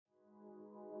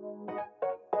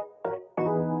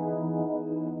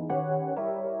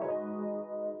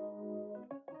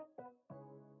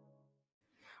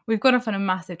We've gone off on a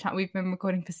massive chat. We've been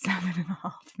recording for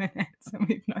 7.5 minutes and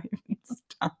we've not even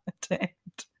started.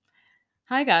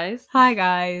 Hi, guys. Hi,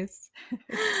 guys.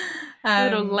 A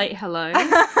little late hello.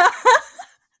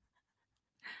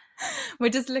 We're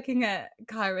just looking at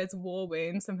Kyra's war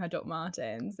wounds from her Doc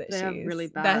Martens. They are really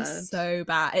bad. They're so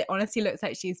bad. It honestly looks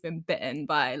like she's been bitten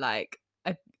by like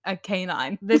a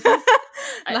canine. This is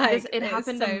it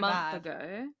happened a month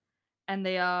ago, and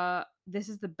this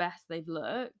is the best they've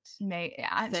looked. Mate, it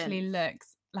actually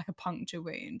looks like a puncture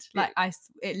wound. Like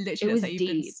it literally it looks was like you've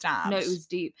deep. been stabbed. No, it was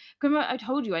deep. Remember, I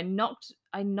told you I knocked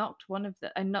one of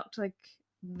the. I knocked like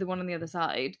the one on the other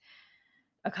side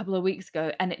a couple of weeks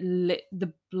ago, and it lit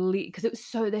the bleed because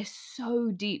they're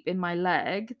so deep in my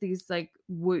leg. These like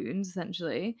wounds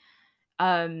essentially,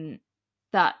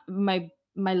 that my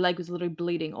leg was literally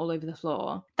bleeding all over the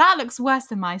floor. That looks worse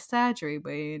than my surgery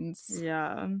wounds.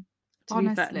 Yeah.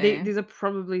 Honestly. To be fair, these are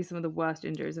probably some of the worst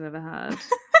injuries I've ever had.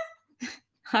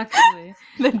 Actually.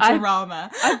 The drama.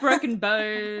 I've broken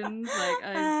bones, like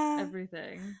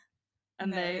everything.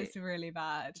 And it's really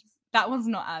bad. That one's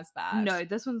not as bad. No,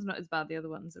 this one's not as bad. The other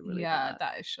ones are really bad. Yeah,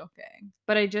 that is shocking.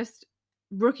 But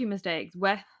rookie mistakes,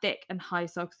 wear thick and high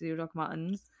socks with your Doc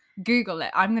Martens. Google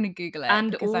it. I'm going to Google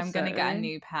it because I'm going to get a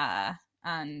new pair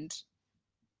and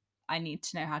I need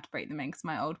to know how to break them in because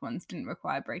my old ones didn't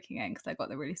require breaking in because I got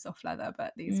the really soft leather,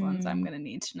 but these ones I'm going to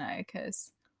need to know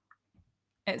because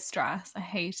it's stress. I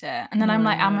hate it. And then I'm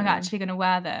like, am I actually going to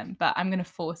wear them? But I'm going to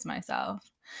force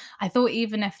myself. I thought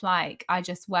even if like I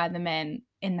just wear them in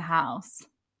the house.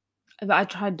 But I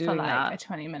tried doing for that. Like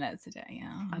 20 minutes a day,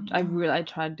 yeah. I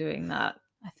tried doing that.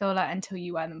 I feel like until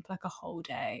you wear them for like a whole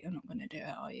day, you're not going to do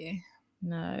it, are you?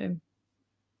 No.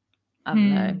 I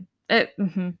don't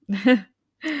know.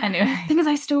 Anyway. The thing is,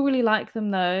 I still really like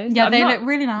them though. So yeah, they look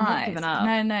really nice. I'm not giving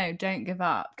up. No, don't give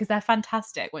up because they're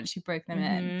fantastic once you break them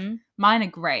in. Mine are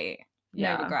great.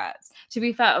 No regrets. To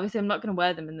be fair, obviously I'm not going to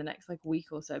wear them in the next like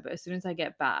week or so, but as soon as I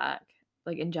get back,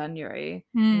 like in January,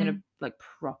 I'm going to like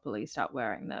properly start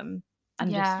wearing them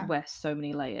and just wear so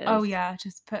many layers. Oh yeah,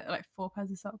 just put like 4 pairs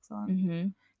of socks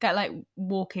on. Get like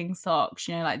walking socks,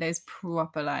 you know, like those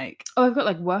proper like. Oh, I've got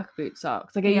like work boot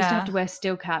socks. Like I used to have to wear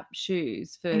steel cap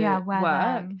shoes for work,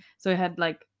 them. So I had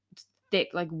like thick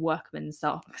like workman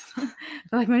socks, for,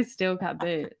 like my steel cap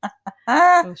boots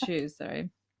or shoes.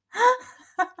 Sorry,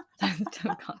 I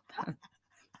still got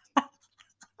that.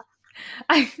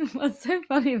 What's so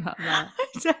funny about that?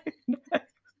 I don't know.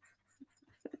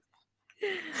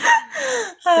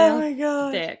 Oh my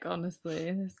god, thick,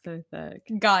 honestly, they're so thick.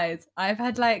 Guys, I've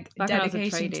had like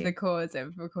dedication to the cause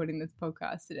of recording this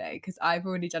podcast today because I've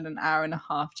already done an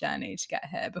 1.5-hour journey to get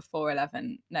here before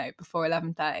 11:30.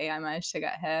 I managed to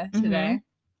get here today.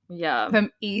 Yeah,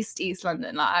 from East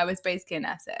London. Like I was basically in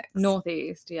Essex,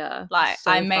 northeast. Yeah, like so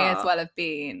I may as well have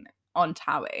been on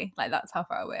Towie. Like that's how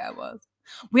far away I was.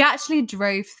 We actually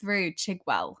drove through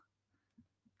Chigwell.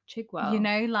 You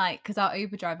know, like because our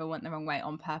Uber driver went the wrong way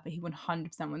on purpose. He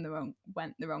 100%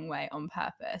 went the wrong way on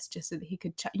purpose, just so that he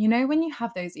could. You know, when you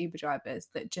have those Uber drivers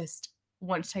that just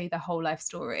want to tell you their whole life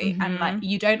story, and like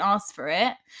you don't ask for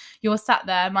it, you're sat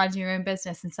there minding your own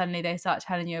business, and suddenly they start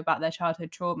telling you about their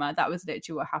childhood trauma. That was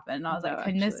literally what happened. And I was like,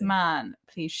 can this man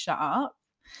please shut up?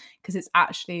 Because it's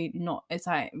actually not. It's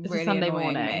like really Sunday annoying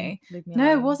morning. me.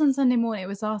 No, it wasn't Sunday morning. It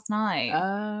was last night.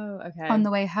 Oh, okay. On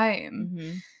the way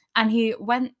home. And he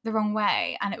went the wrong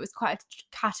way, and it was quite a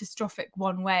catastrophic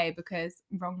wrong way because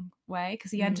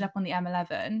he ended up on the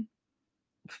M11.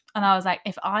 And I was like,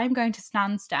 if I'm going to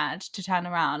Stansted to turn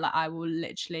around, like I will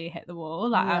literally hit the wall.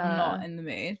 Like I'm not in the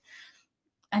mood.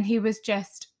 And he was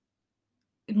just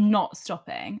not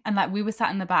stopping. And like we were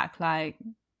sat in the back, like,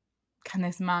 can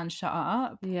this man shut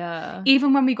up? Yeah.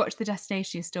 Even when we got to the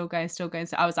destination, he's still going. So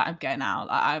I was like, I'm going out.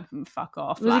 Like, I'm fuck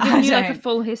off. Was he giving you like a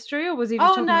full history, or was he just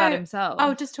talking about himself?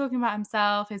 Oh, just talking about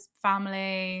himself, his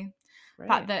family. The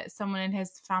fact that someone in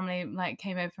his family like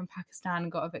came over from Pakistan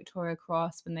and got a Victoria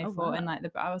Cross when they fought in like the.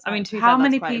 I was like, how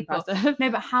many people? No,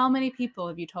 but how many people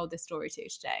have you told this story to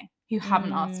today who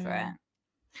haven't asked for it?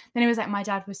 Then he was like, my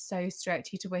dad was so strict.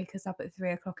 He had to wake us up at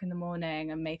 3 o'clock in the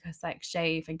morning and make us like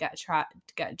shave and get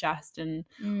dressed and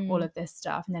all of this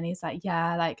stuff. And then he's like,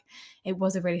 yeah, like it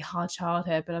was a really hard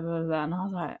childhood, blah, blah, blah, blah. And I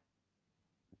was like,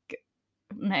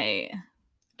 mate.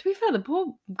 To be fair, the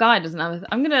poor guy doesn't have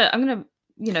I'm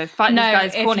gonna fight this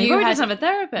guy's corner. He probably doesn't have a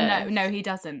therapist. No, he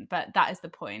doesn't. But that is the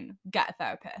point. Get a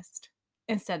therapist.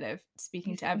 Instead of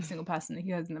speaking to every single person who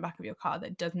goes in the back of your car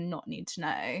that does not need to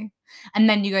know. And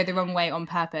then you go the wrong way on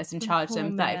purpose and charge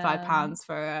them £35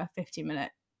 for a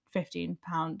 15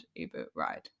 pound Uber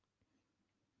ride.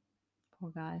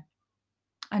 Poor guy.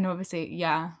 And obviously,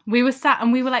 yeah, we were sat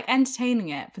and we were like entertaining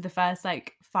it for the first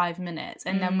like 5 minutes,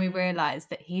 and then we realized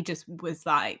that he just was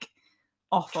like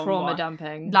off on Trauma one.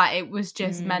 dumping. Like it was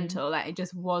just mental. Like it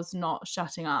just was not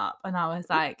shutting up. And I was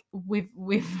like, we've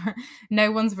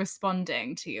no one's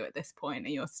responding to you at this point,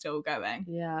 and you're still going.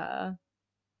 Yeah.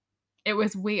 It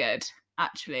was weird,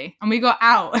 actually. And we got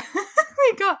out.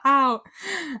 We got out.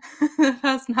 The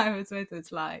person I was with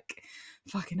was like,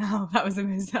 fucking hell, that was the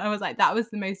most, I was like, that was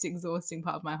the most exhausting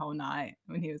part of my whole night.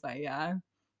 When he was like, yeah,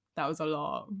 that was a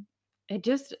lot. It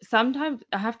just, sometimes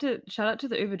I have to shout out to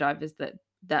the Uber drivers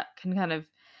that can kind of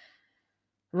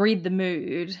read the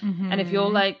mood. And if you're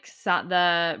like sat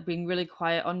there being really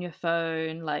quiet on your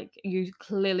phone, like you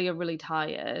clearly are really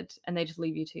tired, and they just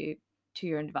leave you to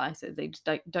your own devices. They just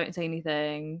don't say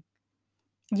anything.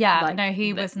 Yeah, like, no,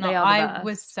 he was not. I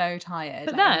was so tired,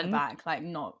 but like, then in the back, like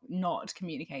not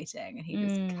communicating, and he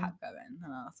just kept going,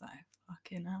 and I was like,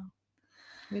 fucking hell.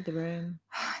 Read the room.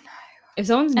 I know. If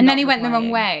someone's and then he went the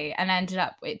wrong way, and ended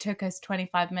up, it took us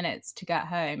 25 minutes to get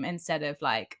home instead of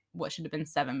like what should have been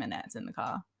 7 minutes in the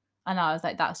car. And I was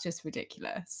like, that's just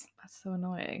ridiculous. That's so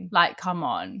annoying. Like, come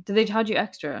on. Do they charge you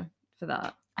extra for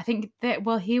that? I think that,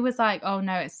 well, he was like, oh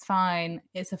no, it's fine.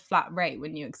 It's a flat rate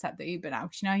when you accept the Uber now.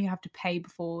 Because you have to pay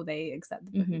before they accept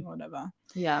the booking or whatever.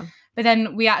 Yeah. But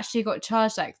then we actually got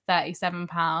charged like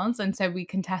 £37. And so we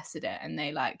contested it, and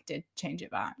they like did change it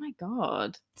back. Oh my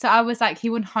God. So I was like, he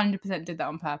 100% did that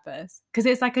on purpose. Because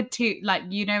it's like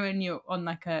when you're on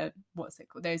like what's it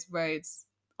called? Those roads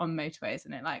on motorways,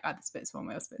 and it like either splits one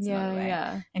way or splits another way.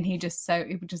 Yeah. And he just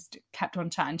kept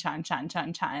on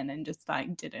chatting, and just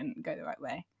like didn't go the right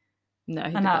way. No,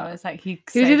 and I was like, he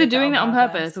was either doing that on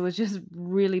purpose or was just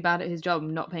really bad at his job,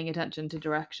 not paying attention to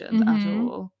directions at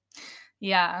all.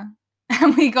 Yeah.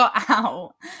 And we got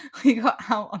out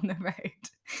on the road.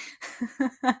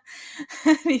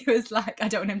 And he was like, I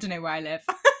don't want him to know where I live.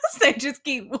 So just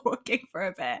keep walking for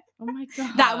a bit. Oh my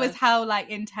God. That was how like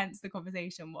intense the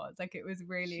conversation was. Like it was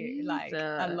really like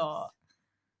a lot.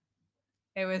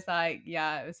 It was like,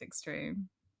 yeah, it was extreme.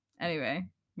 Anyway,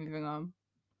 moving on.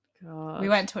 God. We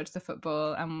went to watch the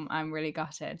football, and I'm really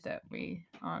gutted that we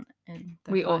aren't in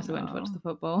the We also went to watch the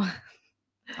football.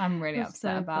 I'm really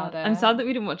upset about it. I'm sad that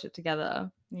we didn't watch it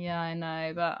together. Yeah, I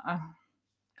know, but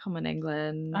come on,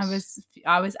 England. I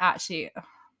was actually.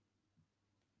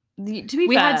 To be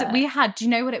fair, we had. Do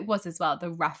you know what it was as well? The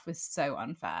ref was so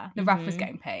unfair. The ref was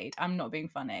getting paid. I'm not being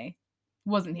funny.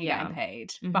 Wasn't he getting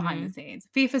paid behind the scenes?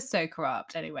 FIFA's so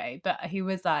corrupt anyway, but he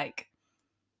was like.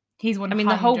 He's 100%. I mean,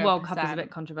 the whole World Cup is a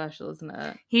bit controversial, isn't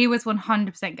it? He was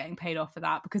 100% getting paid off for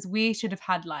that, because we should have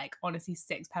had like honestly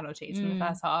 6 penalties in the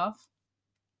first half.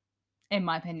 In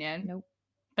my opinion. Nope.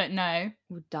 But no.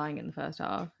 We were dying in the first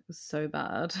half. It was so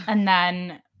bad. And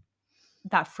then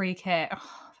that free kick. Oh,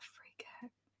 the free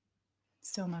kick.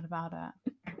 Still mad about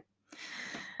it.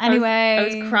 Anyway. I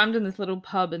was crammed in this little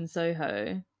pub in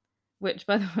Soho, which,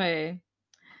 by the way,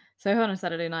 Soho on a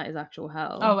Saturday night is actual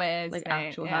hell. Oh, it is. Like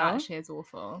actual hell. It actually is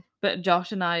awful. But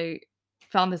Josh and I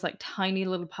found this like tiny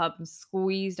little pub and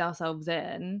squeezed ourselves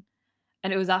in.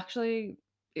 And it was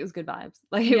good vibes.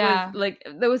 Like it was like,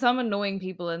 there were some annoying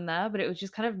people in there, but it was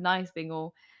just kind of nice being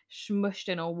all smushed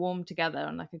in or warmed together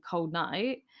on like a cold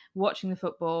night, watching the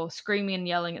football, screaming and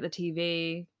yelling at the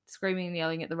TV, screaming and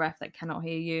yelling at the ref that cannot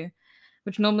hear you,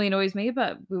 which normally annoys me,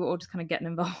 but we were all just kind of getting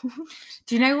involved.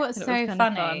 Do you know what's so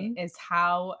funny is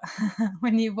how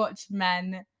when you watch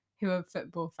men who are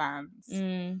football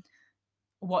fans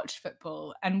watch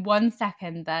football, and 1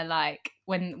 second they're like,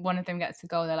 when one of them gets a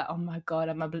goal, they're like, oh my God,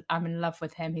 I'm in love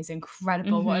with him, he's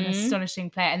incredible, what an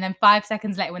astonishing player. And then 5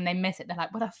 seconds later when they miss it, they're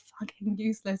like, what a fucking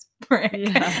useless prick.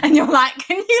 And you're like,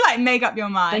 can you like make up your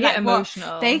mind? They get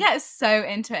emotional. They get so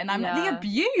into it, and I'm like, the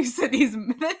abuse that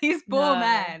these poor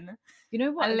men, you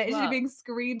know what, are literally being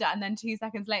screamed at, and then 2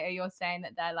 seconds later you're saying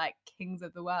that they're like kings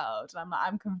of the world, and I'm like,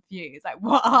 I'm confused, like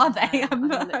what are they? I'm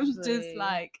just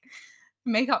like,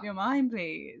 make up your mind,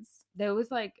 please. There was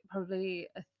like probably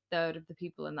a third of the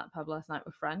people in that pub last night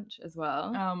were French as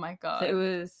well. Oh my God.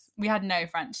 So we had no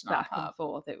French in back our pub. and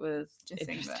forth. It was just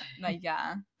like,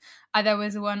 yeah. There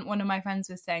was one of my friends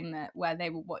was saying that where they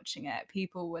were watching it,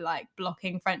 people were like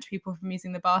blocking French people from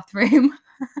using the bathroom.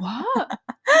 What?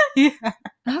 Yeah.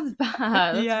 That's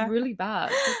bad. That's really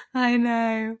bad. I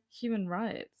know. Human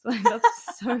rights. Like,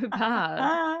 that's so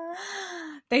bad.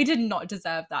 They did not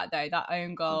deserve that though. That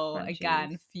own goal,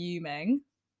 again, fuming.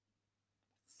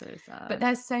 So sad. But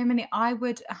there's so many.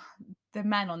 The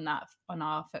men on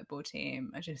our football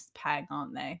team are just peg,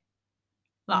 aren't they?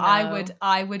 Like no.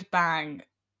 I would bang.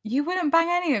 You wouldn't bang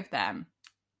any of them.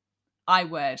 I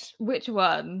would. Which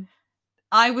one?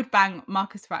 I would bang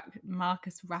Marcus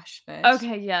Rashford.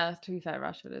 Okay, yeah. To be fair,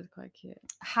 Rashford is quite cute.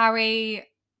 Harry,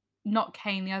 not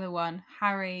Kane, the other one.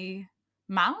 Harry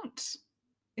Mount.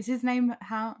 Is his name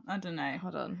how? I don't know.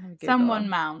 Hold on. Let me Google. Someone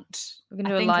Mount. We're gonna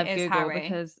do a live Google Harry.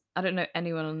 Because I don't know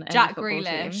anyone on any Jack football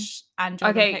Grealish team. and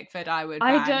Jordan Pickford. I would.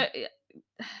 Bang. I don't.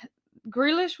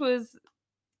 Grealish was.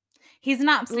 He's an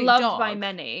absolute loved dog. by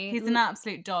many. He's an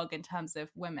absolute dog in terms of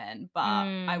women, but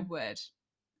I would.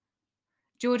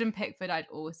 Jordan Pickford, I'd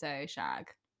also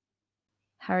shag.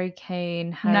 Harry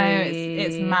Kane. No,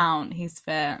 it's Mount. He's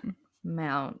fit.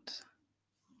 Mount.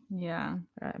 Yeah.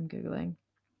 Right, I'm Googling.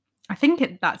 I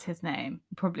think that's his name.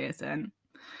 It probably isn't.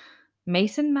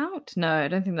 Mason Mount? No, I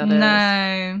don't think that is.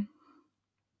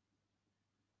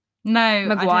 No.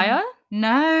 Maguire?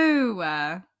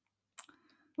 No.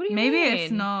 What do you Maybe mean?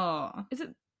 It's not. Is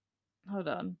it? Hold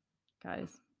on,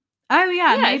 guys. Oh,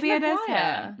 yeah maybe it is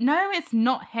him. No, it's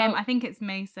not him. I think it's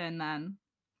Mason then.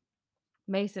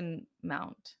 Mason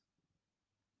Mount.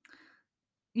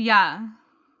 Yeah.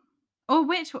 Or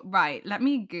which... Right, let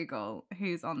me Google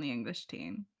who's on the English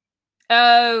team.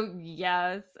 Oh,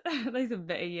 yes. There's a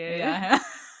bit of you. Yeah.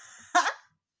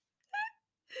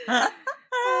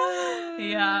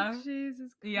 Yeah.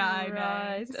 Jesus Christ. Yeah, I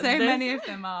know. So many of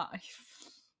them are...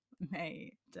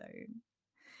 Mate, don't.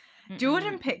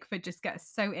 Jordan Pickford just gets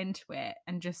so into it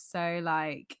and just so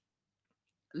like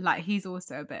he's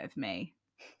also a bit of me.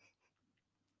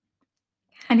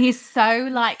 And he's so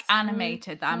like so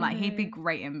animated that I'm like, he'd be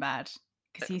great in bed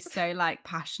because he's so like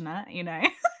passionate, you know.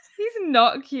 He's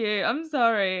not cute. I'm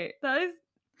sorry. That's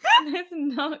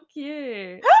not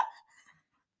cute.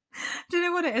 Do you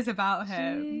know what it is about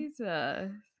him?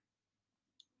 Jesus.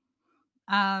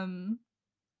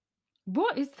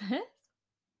 What is this?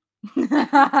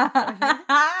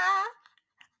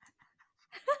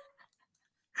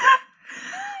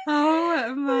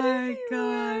 Oh my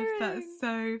god, that's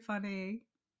so funny.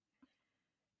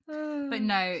 Oh, but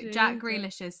no, Jesus. Jack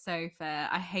Grealish is so fair.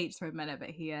 I hate to admit it, but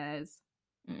he is.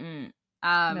 No,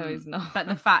 he's not. But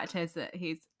the fact is that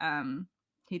he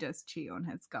does cheat on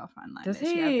his girlfriend. Like, does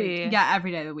he?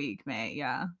 Every day of the week, mate.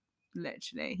 Yeah,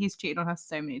 literally, he's cheated on her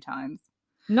so many times.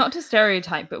 Not to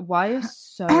stereotype, but why are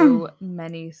so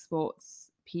many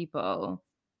sports people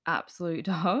absolute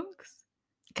dogs?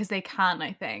 Because they can't,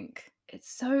 I think.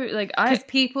 It's so like because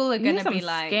people are going to be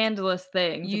like scandalous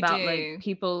things about like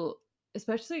people,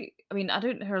 especially. I mean, I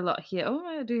don't hear a lot here. Oh,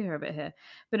 I do hear a bit here,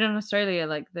 but in Australia,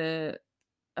 like I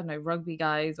don't know, rugby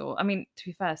guys, or I mean, to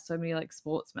be fair, so many like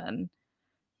sportsmen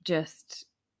just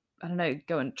I don't know,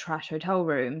 go and trash hotel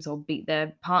rooms or beat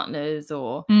their partners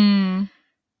or.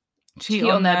 Cheat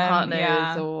on their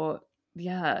partners or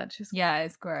just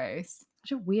it's gross.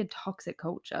 Such a weird toxic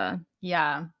culture.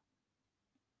 Yeah.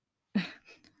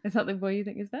 Is that the boy you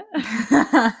think is better?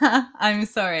 I'm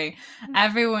sorry.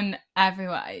 Everyone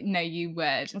no, you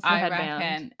would. I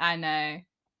reckon. I know.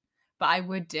 But I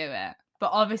would do it. But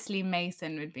obviously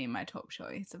Mason would be my top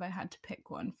choice if I had to pick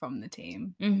one from the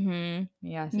team.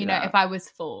 Yeah. You know, if I was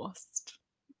forced.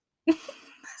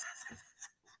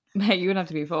 Mate, you wouldn't have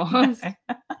to be forced.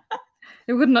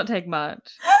 It would not take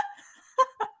much.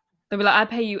 They'd be like, I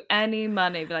pay you any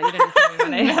money. Be like, you don't need to pay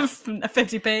me money.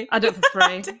 50p. I'll do it for free.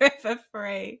 I'll do it for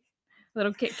free.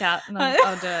 Little Kit Kat and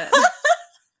I'll do it.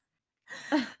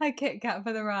 I Kit Kat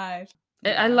for the ride.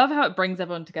 I love how it brings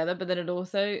everyone together, but then it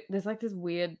also, there's like this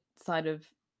weird side of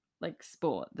like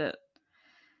sport that,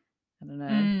 I don't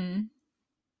know.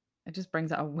 It just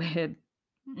brings out a weird,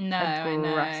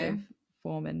 aggressive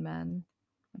form in men.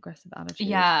 Aggressive attitude.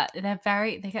 Yeah,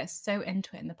 they get so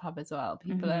into it in the pub as well.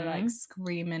 People are like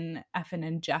screaming, effing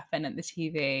and jeffing at the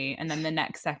TV, and then the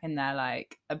next second they're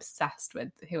like obsessed with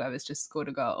whoever's just scored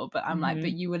a goal. But I'm like,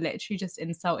 but you were literally just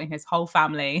insulting his whole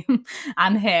family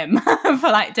and him for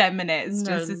like 10 minutes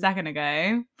just a second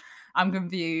ago. I'm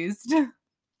confused.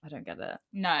 I don't get it.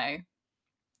 No.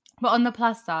 But on the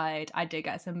plus side, I did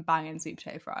get some banging sweet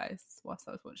potato fries whilst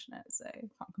I was watching it, so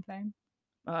can't complain.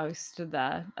 Oh, I stood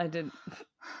there. I did.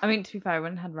 I mean, to be fair, I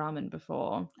went and had ramen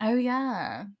before. Oh,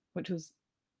 yeah. Which was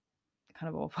kind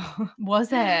of awful. Was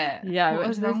it? Yeah. What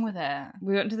was wrong with it?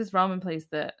 We went to this ramen place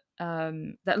that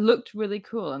looked really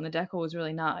cool and the decor was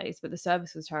really nice, but the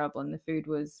service was terrible and the food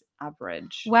was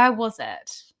average. Where was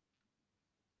it?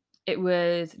 It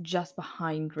was just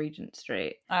behind Regent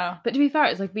Street. Oh. But to be fair,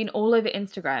 it's like been all over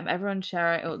Instagram. Everyone's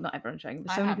sharing, or not everyone's sharing,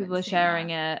 but so many people are sharing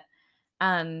it.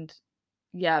 And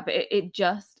yeah, but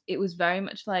it was very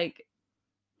much like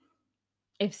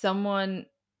the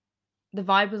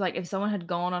vibe was like if someone had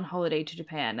gone on holiday to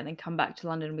Japan and then come back to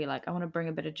London and be like, I want to bring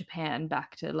a bit of Japan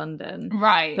back to London.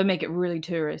 Right. But make it really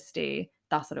touristy.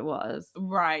 That's what it was.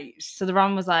 Right. So the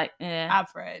ramen was like,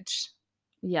 average.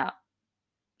 Yeah.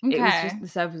 Okay. It was just, the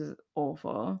service was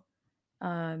awful.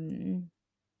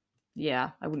 Yeah,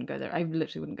 I wouldn't go there. I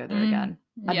literally wouldn't go there again.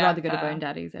 I'd rather go to Bone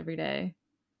Daddy's every day.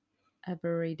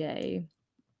 Every day.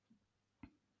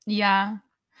 Yeah.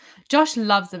 Josh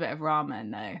loves a bit of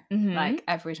ramen though. Mhm. Like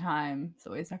every time. It's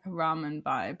always like a ramen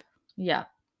vibe. Yeah.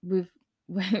 We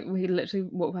literally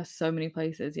walked past so many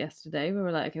places yesterday. We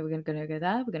were like, okay, we're gonna go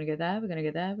there, we're gonna go there, we're gonna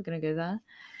go there, we're gonna go there.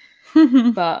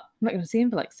 But I'm not gonna see him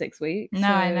for like 6 weeks. No,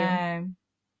 so I know.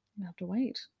 I have to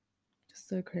wait. It's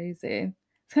so crazy.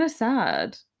 It's kind of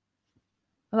sad.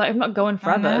 Like, I'm not going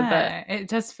forever, but it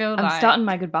does feel I'm starting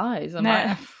my goodbyes. I'm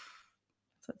like,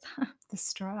 so sad. The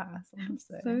stress,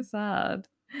 honestly. So sad,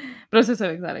 but also so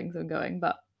exciting. So I'm going,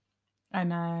 but I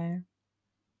know.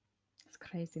 It's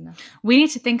craziness. We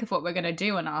need to think of what we're going to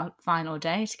do on our final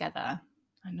day together.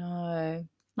 I know.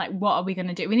 Like, what are we going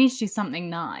to do? We need to do something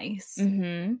nice.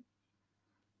 Mm-hmm.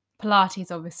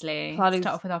 Pilates, obviously. Start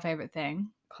off with our favourite thing.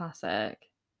 Classic.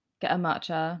 Get a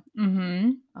matcha.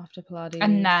 Mm-hmm. After Pilates.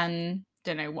 And then,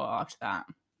 don't know what after that.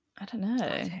 I don't know.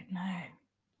 If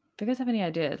you guys have any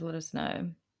ideas, let us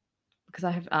know. Because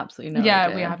I have absolutely no idea.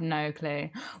 Yeah, we have no clue.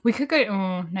 We could go,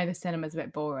 oh, no, the cinema's a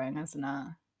bit boring, isn't it?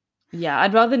 Yeah,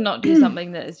 I'd rather not do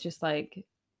something that is just like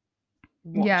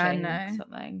watching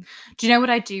something. Do you know what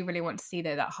I do really want to see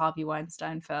though? That Harvey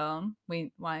Weinstein film.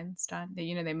 Weinstein.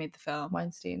 You know, they made the film.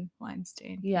 Weinstein.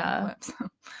 Yeah.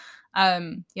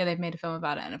 Yeah, they've made a film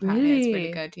about it and apparently it's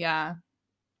really good. Yeah.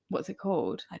 What's it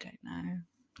called? I don't know.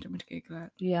 Don't want to Google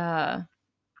it. Yeah.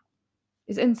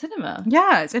 Is it in cinema?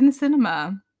 Yeah, it's in the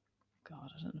cinema.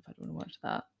 God, I don't know if I'd want to watch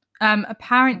that.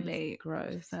 Apparently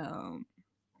gross film.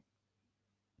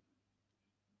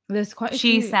 There's quite a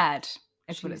She few... Said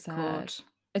is what it's called.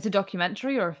 It's a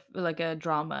documentary or like a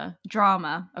drama?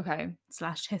 Drama. Okay.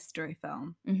 / history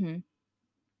film. Mm-hmm.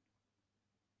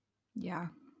 Yeah.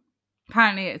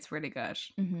 Apparently it's really good.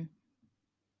 Mm-hmm.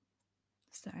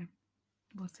 So,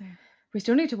 we'll see. We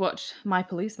still need to watch My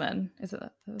Policeman. Is it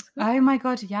that? Oh my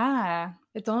God, yeah.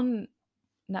 It's on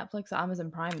Netflix or Amazon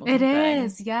Prime or something. It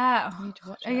is, yeah. We need to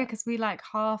watch it. Oh yeah, because we like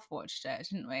half watched it,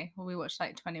 didn't we? Well, we watched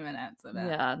like 20 minutes of it.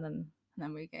 Yeah, and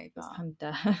then we gave up. I'm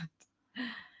dead.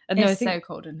 It's so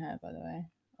cold in here, by the way.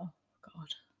 Oh God,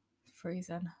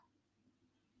 freezing.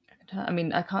 I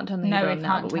mean, I can't turn the heater on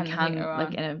now, but we can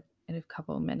like in a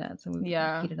couple of minutes, and we've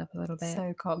heated up a little bit.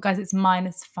 So cold, guys. It's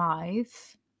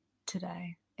 -5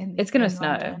 today. It's gonna snow.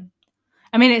 London.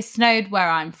 I mean, it snowed where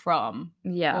I'm from.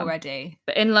 Yeah, already.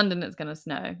 But in London, it's gonna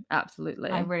snow. Absolutely.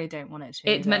 I really don't want it to.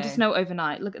 It's meant to snow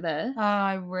overnight. Look at this. Oh,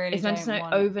 I really. It's meant to snow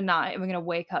overnight, and we're gonna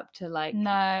wake up to like.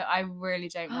 No, I really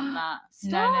don't want that.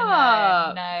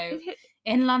 Stop. No.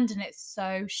 In London, it's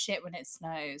so shit when it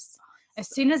snows. As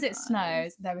soon as it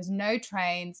snows, there is no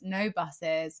trains, no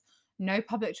buses, no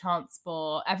public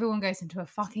transport. Everyone goes into a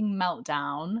fucking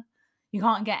meltdown. You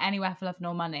can't get anywhere for love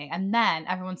nor money. And then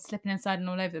everyone's slipping inside and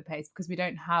all over the place because we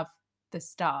don't have the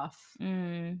stuff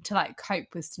to like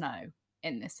cope with snow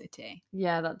in this city.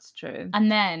 Yeah, that's true. And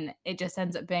then it just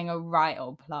ends up being a right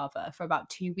old palaver for about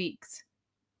 2 weeks.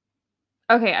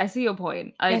 Okay, I see your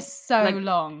point. It's so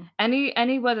long.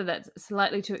 Any weather that's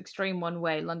slightly too extreme one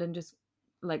way, London just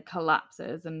like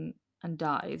collapses and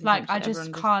dies. Like I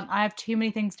just can't. I have too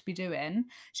many things to be doing.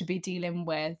 To be dealing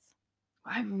with.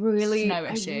 I really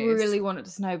want it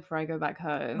to snow before I go back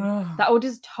home. That will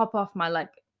just top off my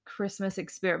like Christmas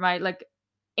experience, my like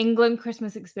England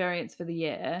Christmas experience for the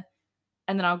year,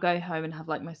 and then I'll go home and have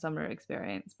like my summer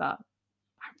experience. But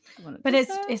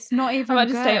it's not even. I might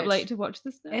just stay up late to watch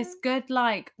the snow. It's good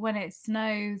like when it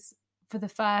snows for the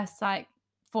first like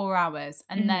 4 hours,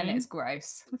 and then it's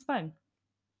gross. That's fine.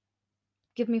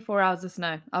 Give me 4 hours of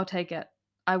snow. I'll take it.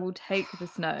 I will take the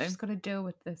snow. Just got to deal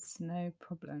with the snow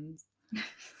problems.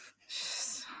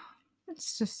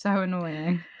 It's just so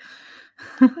annoying.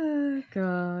 Oh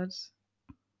God,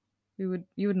 you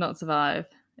would not survive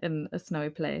in a snowy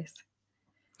place.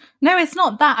 No, it's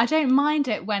not that. I don't mind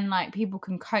it when like people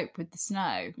can cope with the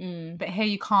snow, but here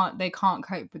you can't. They can't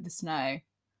cope with the snow.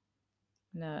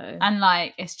 No, and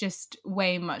like it's just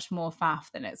way much more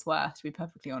faff than it's worth. To be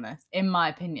perfectly honest, in my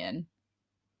opinion.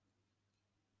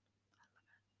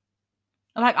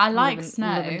 Like I like snow.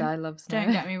 Live and die, love snow.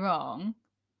 Don't get me wrong.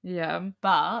 Yeah,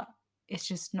 but it's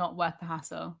just not worth the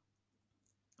hassle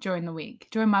during the week.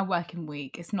 During my working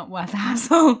week, it's not worth the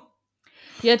hassle.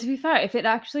 Yeah, to be fair, if it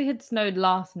actually had snowed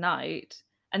last night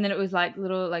and then it was like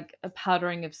little like a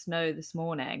powdering of snow this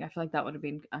morning, I feel like that would have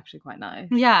been actually quite nice.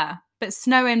 Yeah, but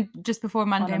snowing just before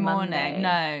Monday morning,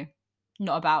 no,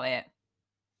 not about it.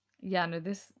 Yeah, no,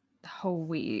 this whole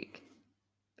week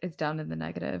it's down in the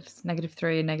negatives.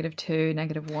 -3, -2,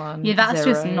 -1. Yeah, that's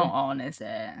 0. just not on, is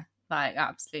it? Like,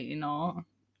 absolutely not.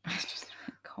 It's just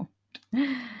cold.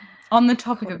 On the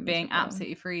topic Cold of being miserable.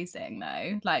 absolutely freezing,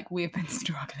 though, like, we've been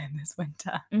struggling this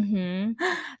winter. Mm-hmm.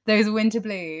 Those winter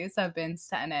blues have been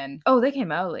setting in. Oh, they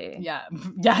came early. Yeah,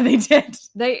 they did.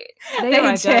 They They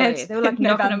arrived early. did They were like in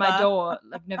knocking at my November. door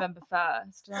like November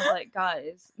 1st. And I was like,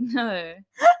 guys, no.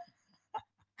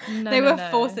 They were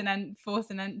forcing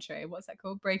entry. What's that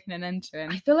called? Breaking and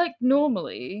entering. I feel like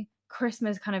normally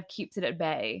Christmas kind of keeps it at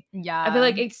bay. Yeah. I feel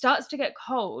like it starts to get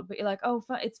cold, but you're like, oh,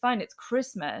 it's fine. It's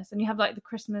Christmas. And you have like the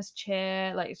Christmas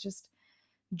cheer. Like, it's just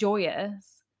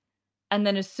joyous. And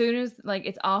then as soon as like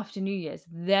it's after New Year's,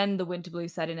 then the winter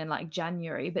blues set in like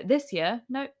January. But this year,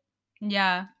 no.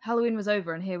 Yeah. Halloween was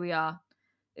over and here we are.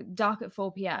 Dark at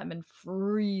 4 p.m. and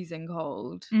freezing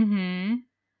cold. Mm-hmm.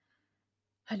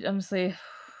 Honestly,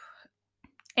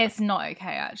 it's not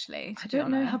okay, actually. I don't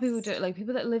know how people do it. Like,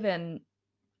 people that live in,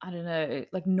 I don't know,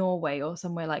 like Norway or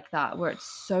somewhere like that, where it's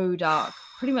so dark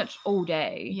pretty much all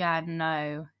day. Yeah,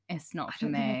 no, it's not for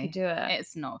me. I don't think I could do it.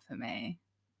 It's not for me.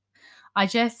 I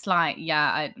just like,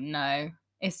 yeah, I know.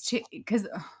 It's too, because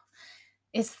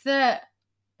it's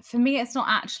for me, it's not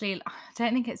actually, I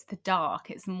don't think it's the dark.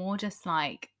 It's more just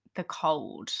like the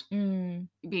cold,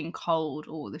 being cold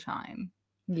all the time.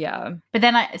 Yeah. But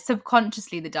then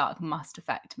subconsciously the dark must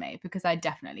affect me because I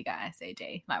definitely get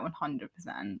SAD, like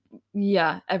 100%.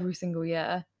 Yeah, every single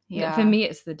year. Yeah. For me,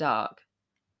 it's the dark.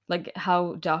 Like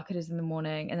how dark it is in the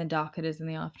morning and then dark it is in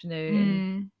the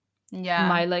afternoon. Yeah.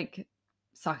 My like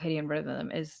circadian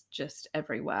rhythm is just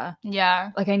everywhere.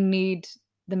 Yeah. Like I need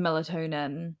the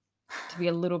melatonin to be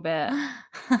a little bit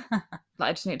like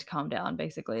I just need to calm down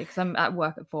basically because I'm at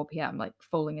work at 4 p.m. like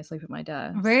falling asleep at my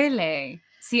desk. Really?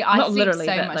 See, I Not sleep literally,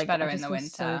 so but, much like, better I in the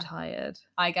just feel winter. so tired.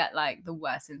 I get like the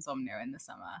worst insomnia in the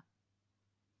summer.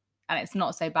 And it's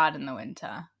not so bad in the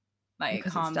winter. Like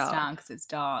Because it calms down because it's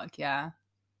dark, yeah.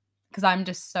 Because I'm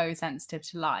just so sensitive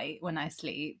to light when I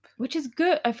sleep. Which is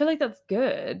good. I feel like that's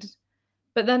good.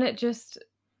 But then it just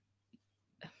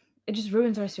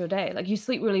ruins the rest of your day. Like you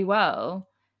sleep really well,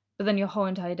 but then your whole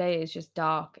entire day is just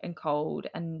dark and cold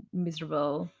and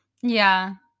miserable.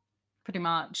 Yeah, pretty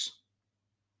much.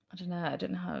 I don't know. I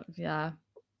don't know how. Yeah.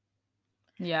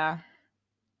 Yeah.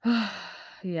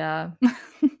 Yeah.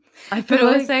 But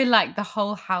also like the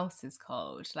whole house is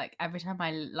cold. Like every time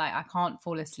I can't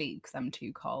fall asleep because I'm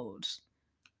too cold.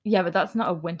 Yeah, but that's not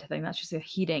a winter thing. That's just a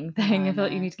heating thing. I feel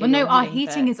like you need to get well, no, our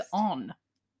heating is on.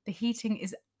 The heating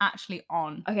is actually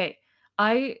on. Okay.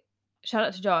 I shout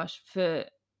out to Josh for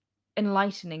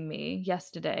enlightening me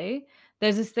yesterday.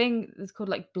 There's this thing that's called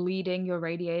like bleeding your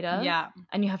radiator. Yeah.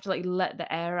 And you have to like let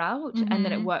the air out and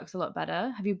then it works a lot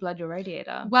better. Have you bled your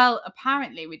radiator? Well,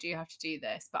 apparently we do have to do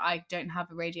this, but I don't have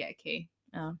a radiator key.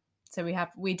 Oh. So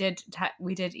we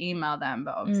did email them,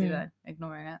 but obviously they're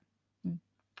ignoring it.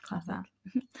 Classic.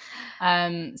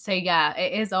 So yeah,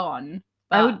 it is on.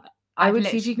 I would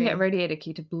see if you can get a radiator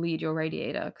key to bleed your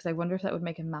radiator because I wonder if that would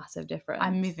make a massive difference.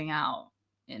 I'm moving out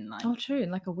in like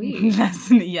in like a week. less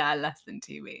than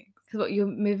 2 weeks. Because what, you're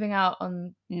moving out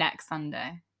on next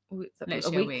Sunday?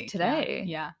 Literally a week today.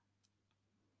 Yeah.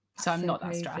 So I'm not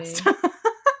that crazy. stressed.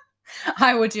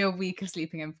 I will do a week of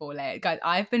sleeping in 4 layers. Guys,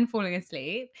 I've been falling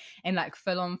asleep in like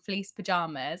full-on fleece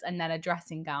pajamas and then a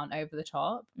dressing gown over the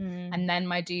top. And then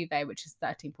my duvet, which is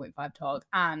 13.5 tog,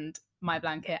 and my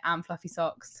blanket and fluffy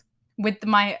socks with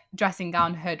my dressing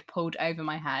gown hood pulled over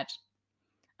my head.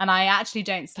 And I actually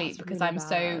don't sleep because really I'm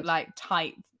so like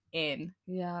tight in.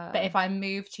 Yeah. But if I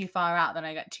move too far out, then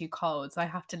I get too cold. So I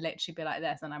have to literally be like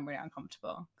this and I'm really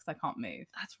uncomfortable because I can't move.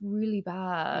 That's really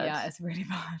bad. Yeah, it's really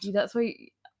bad. That's why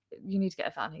you need to get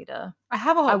a fan heater. I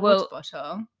have a hot water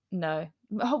bottle. No.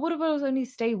 Hot water bottles only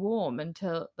stay warm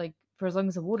until like for as long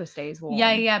as the water stays warm.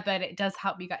 Yeah, but it does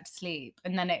help you get to sleep.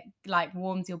 And then it like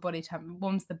warms your body temperature,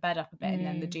 warms the bed up a bit, and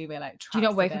then the duvet like traps. Do you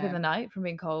not wake up in the night from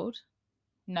being cold?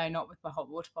 No, not with my hot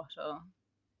water bottle.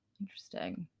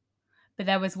 Interesting. But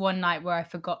there was one night where I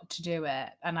forgot to do it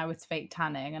and I was fake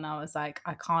tanning and I was like,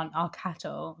 I can't, our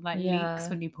kettle leaks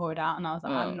when you pour it out. And I was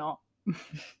like, I'm not.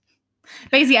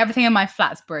 Basically, everything in my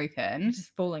flat's broken. It's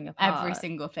just falling apart. Every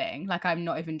single thing. Like, I'm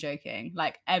not even joking.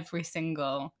 Like, every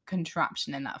single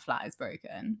contraption in that flat is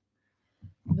broken.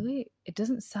 Really? It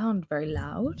doesn't sound very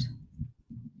loud.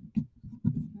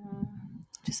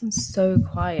 It just sounds so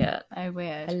quiet. Oh,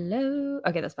 weird. Hello?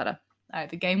 Okay, that's better. Oh,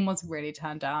 the game was really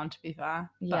turned down, to be fair.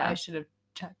 Yeah. But I should have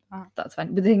checked that. That's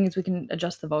fine. But the thing is, we can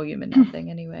adjust the volume and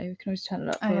everything anyway. We can always turn it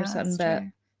up for a certain bit.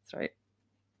 True. That's right.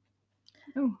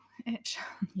 Oh, itch.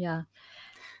 Yeah.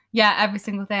 Yeah, every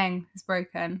single thing is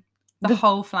broken. The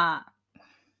whole flat.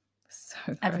 So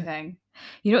gross. Everything.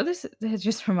 You know what this has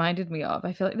just reminded me of?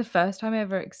 I feel like the first time I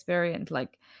ever experienced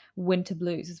like winter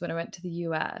blues is when I went to the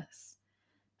US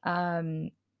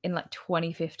in like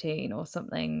 2015 or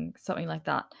something like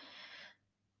that.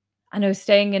 And I was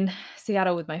staying in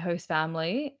Seattle with my host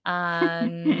family,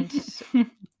 and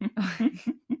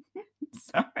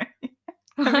Sorry.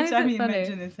 Every time you funny?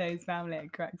 mention this host family,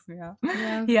 it cracks me up.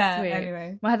 Yeah, Yeah, sweet.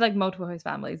 anyway. I had like multiple host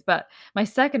families, but my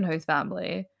second host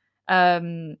family,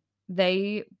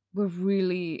 they were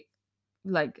really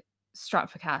like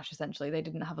strapped for cash, essentially. They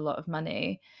didn't have a lot of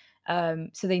money. So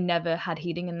they never had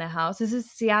heating in their house. This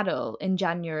is Seattle in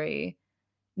January,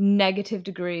 -degrees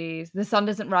degrees. The sun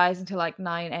doesn't rise until like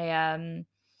 9 a.m.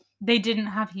 They didn't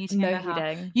have heating No in their house.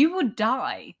 heating. You would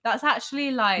die. That's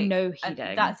actually like No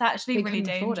heating. that's actually They really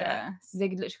couldn't afford it. dangerous. They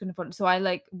literally couldn't afford it. So I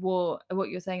like wore what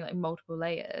you're saying, like multiple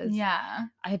layers. Yeah.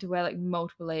 I had to wear like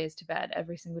multiple layers to bed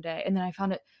every single day. And then I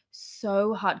found it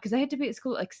so hard because I had to be at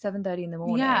school at like 7:30 in the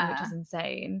morning, which Yeah. is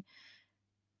insane.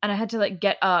 And I had to like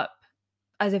get up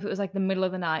as if it was like the middle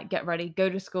of the night, get ready, go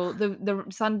to school. The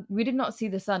sun, we did not see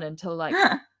the sun until like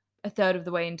a third of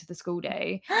the way into the school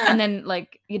day. And then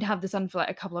like you'd have the sun for like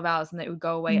a couple of hours and then it would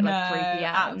go away at like 3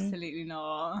 p.m. Absolutely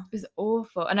not. It was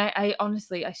awful. And I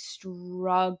honestly, I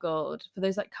struggled for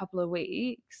those like couple of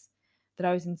weeks that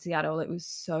I was in Seattle. It was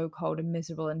so cold and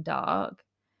miserable and dark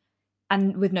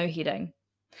and with no heating.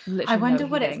 Literally I wonder no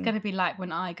what it's heating. going to be like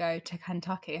when I go to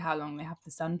Kentucky, how long they have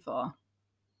the sun for.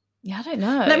 Yeah, I don't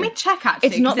know. Let me check actually.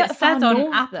 It's not 'cause that it says far on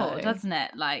north, Apple, though. doesn't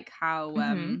it? Like how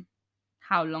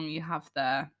long you have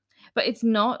the. But it's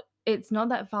not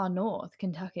that far north,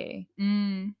 Kentucky.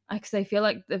 Because I feel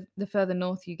like the further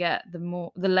north you get,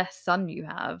 the less sun you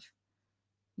have,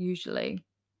 usually.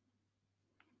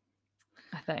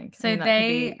 I think. So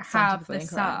they have the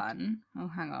sun. Oh,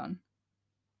 hang on.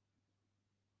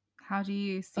 How do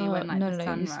you see when like the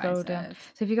sun you scroll rises? down.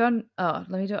 So if you go on,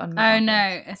 let me do it on. Oh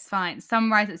no, it's fine.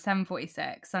 Sunrise at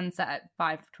 7:46, sunset at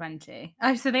 5:20.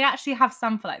 Oh, so they actually have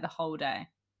sun for like the whole day.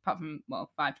 Apart from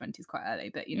 5:20 is quite early,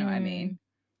 but you know what I mean.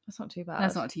 That's not too bad.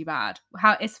 That's not too bad.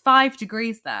 It's 5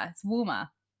 degrees there. It's warmer.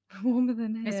 Warmer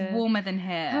than here. It's warmer than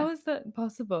here. How is that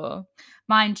possible?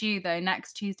 Mind you, though,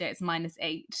 next Tuesday it's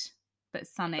 -8, but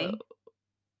sunny. Oh.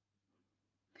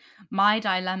 My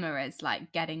dilemma is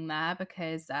like getting there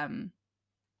because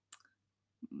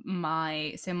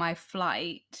my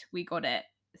flight, we got it,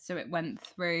 so it went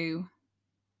through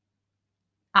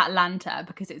Atlanta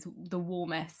because it's the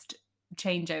warmest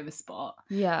changeover spot.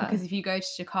 Yeah. Because if you go to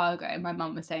Chicago, my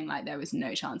mum was saying like there was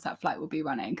no chance that flight will be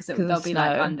running because they'll be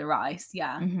like under ice.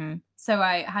 Yeah. Mm-hmm. So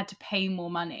I had to pay more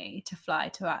money to fly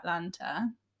to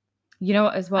Atlanta. You know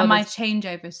what, as well? And my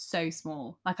changeover is so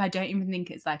small. Like I don't even think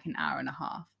it's like an hour and a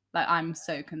half. Like I'm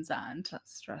so concerned.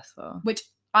 That's stressful. Which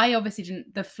I obviously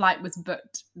didn't. The flight was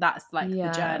booked. That's like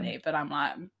the journey. But I'm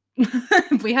like,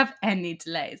 if we have any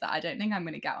delays, I don't think I'm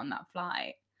going to get on that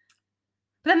flight.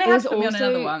 But then they have to put me on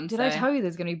another one. Did I tell you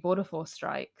there's going to be border force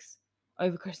strikes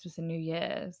over Christmas and New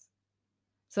Year's?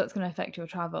 So that's going to affect your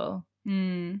travel. Let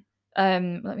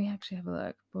me actually have a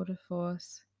look. Border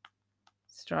force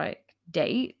strike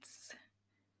dates,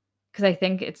 because I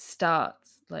think it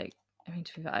starts like, I mean,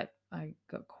 to be fair, I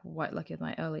got quite lucky with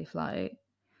my early flight.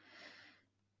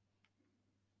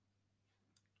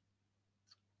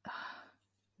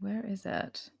 Where is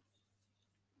it?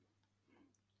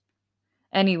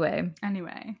 Anyway.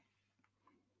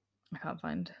 I can't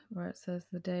find where it says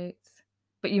the dates.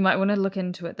 But you might want to look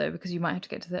into it, though, because you might have to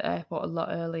get to the airport a lot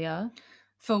earlier.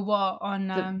 For what?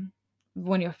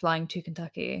 When you're flying to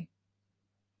Kentucky.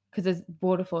 Because there's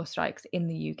border force strikes in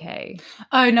the UK.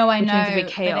 Oh, no, I know. Which means a big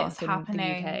chaos it's in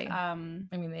happening, the UK. I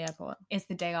mean, the airport. It's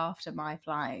the day after my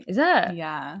flight. Is it?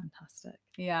 Yeah. Fantastic.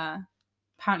 Yeah.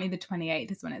 Apparently the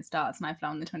 28th is when it starts, and I fly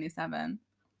on the 27th.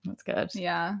 That's good.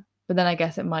 Yeah. But then I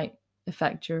guess it might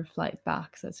affect your flight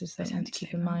back, so it's just something to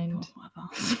keep in mind.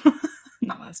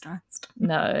 Not that stressed.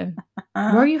 No.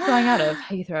 Where are you flying out of?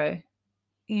 Heathrow?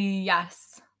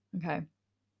 Yes. Okay.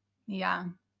 Yeah.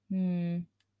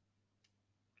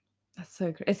 That's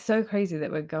it's so crazy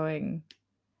that we're going.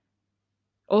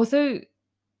 Also,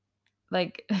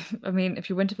 like, I mean, if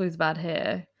your winter blues bad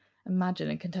here,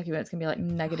 imagine in Kentucky where it's gonna be like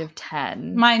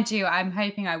 -10. Mind you, I'm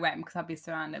hoping I won't because I'll be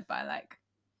surrounded by like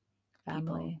family.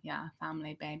 People. Yeah,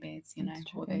 family, babies, you know,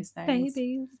 all those things.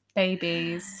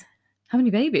 Babies. How many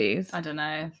babies? I don't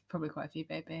know. Probably quite a few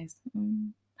babies.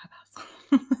 Well,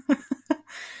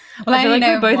 I feel like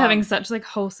we're both having such like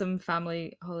wholesome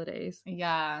family holidays.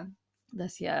 Yeah.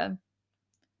 This year.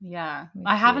 Yeah.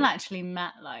 I haven't actually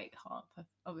met like half.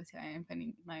 Obviously, I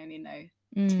only know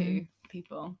 2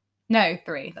 people. No,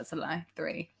 3. That's a lie.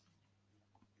 3.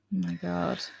 my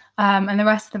God. And the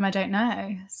rest of them I don't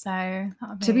know. So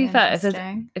to be fair,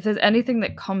 if there's anything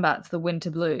that combats the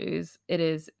winter blues, it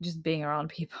is just being around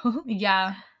people.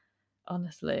 Yeah.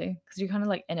 Honestly, because you're kind of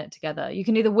like in it together. You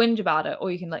can either whinge about it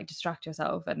or you can like distract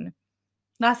yourself, and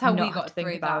that's how not we have got to think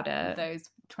through about it. those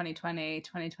 2020,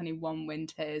 2021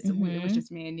 winters. Mm-hmm. It was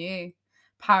just me and you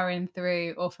powering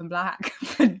through Orphan Black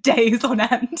for days on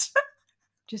end.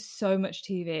 Just so much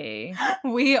TV.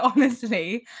 We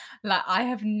honestly, like, I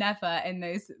have never in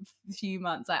those few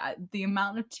months, like, the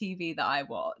amount of TV that I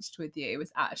watched with you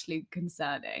was actually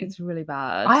concerning. It's really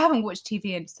bad. I haven't watched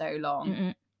TV in so long.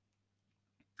 Mm-mm.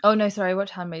 Oh no, sorry. I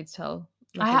watched Handmaid's Tale.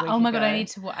 Oh my God, I need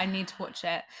to watch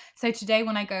it. So today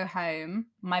when I go home,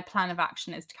 my plan of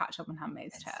action is to catch up on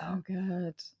Handmaid's Tale.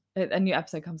 So good. A new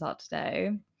episode comes out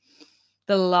today.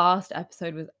 The last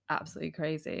episode was absolutely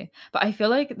crazy. But I feel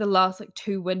like the last like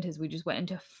 2 winters we just went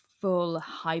into full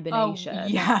hibernation. Oh,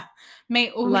 yeah.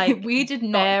 Mate, like we did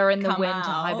not bear in the winter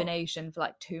hibernation for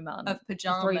like 2 months. Of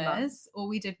pajamas. 3 months. All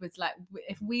we did was like,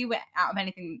 if we were out of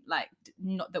anything like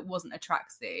not that wasn't a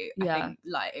tracksuit, I think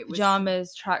like it was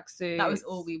pajamas, tracksuits. That was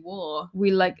all we wore.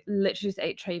 We like literally just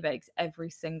ate tray bakes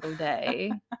every single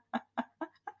day.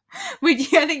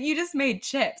 I think you just made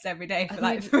chips every day for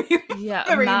like 3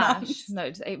 months. No,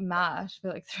 just ate mash for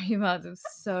like 3 months. It was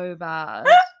so bad.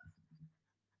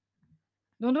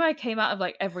 No wonder I came out of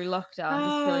like every lockdown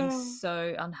just feeling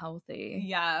so unhealthy.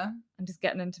 Yeah. And just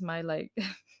getting into my like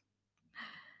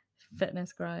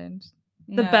fitness grind.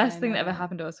 The best thing that ever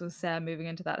happened to us was Sarah moving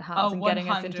into that house and getting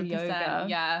us into yoga.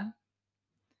 Yeah.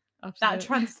 That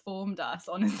transformed us,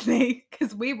 honestly,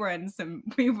 because we were in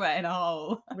a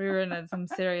hole. We were in some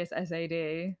serious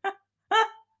SAD.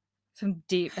 Some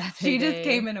deep SAD. She just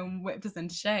came in and whipped us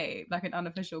into shape like an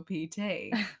unofficial PT.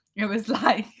 It was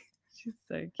like, she's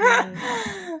so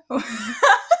cute.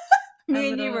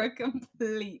 Me and you were a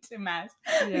complete mess.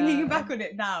 Thinking back on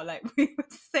it now, like we were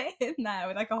sitting there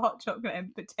with like a hot chocolate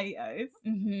and potatoes.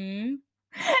 Mm-hmm.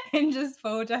 In just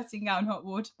full dressing gown, hot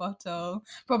water bottle.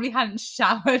 Probably hadn't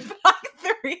showered for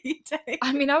like 3 days.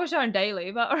 I mean, I was showering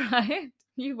daily, but alright.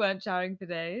 You weren't showering for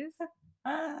days.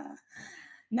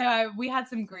 No, we had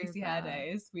some greasy hair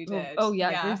days. We did. Oh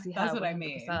yeah, greasy hair. That's what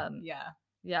 100%. I mean.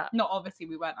 Yeah. Not obviously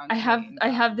we weren't. I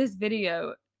have this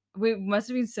video. We must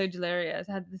have been so delirious.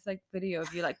 I had this like video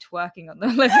of you like twerking on the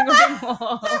living room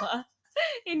wall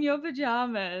in your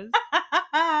pajamas.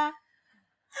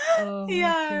 Oh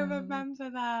yeah, I remember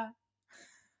that.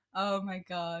 Oh my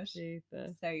gosh.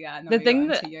 Jesus. So yeah, and then the thing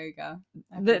that yoga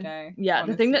every day. Yeah,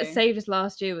 honestly. The thing that saved us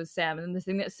last year was Sam, and then the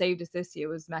thing that saved us this year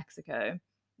was Mexico.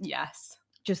 Yes.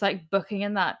 Just like booking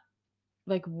in that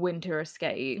like winter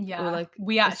escape. Yeah. Or like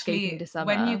we actually into summer.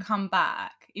 When you come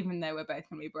back, even though we're both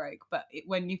gonna be broke, but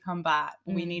when you come back,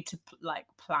 we need to like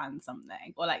plan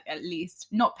something, or like at least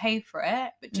not pay for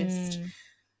it, but just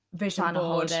vision plan board. A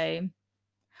holiday.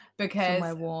 Because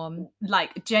somewhere warm.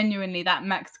 Like genuinely that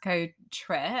Mexico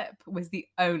trip was the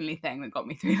only thing that got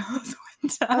me through last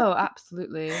winter. Oh,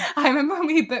 absolutely. I remember when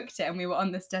we booked it and we were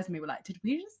on the stairs and we were like, did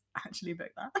we just actually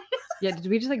book that? Yeah, did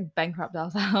we just like bankrupt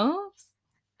ourselves?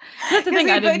 That's the thing.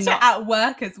 We booked it at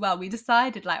work as well. We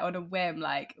decided like on a whim,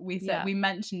 like we said we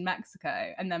mentioned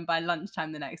Mexico, and then by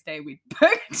lunchtime the next day we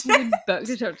booked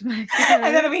a trip to Mexico.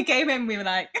 And then we came in, we were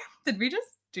like, did we just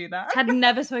do that? Had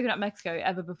never spoken about Mexico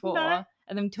ever before. No.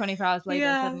 And then 24 hours later,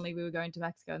 suddenly we were going to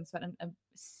Mexico and spent a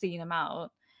scene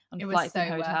amount on flights and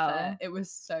hotel. It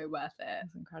was so worth it. It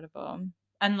was incredible.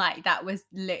 And like that was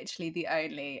literally the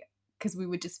only, because we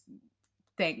would just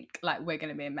think like we're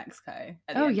going to be in Mexico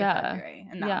at the end of February,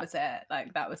 and that was it.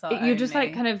 Like that was our You're just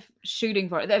like kind of shooting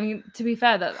for it. I mean, to be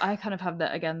fair, that I kind of have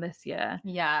that again this year.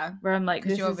 Yeah. Where I'm like,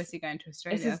 because you're obviously going to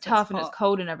Australia. This is tough and it's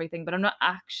cold and everything, but I'm not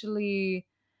actually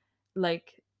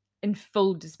like in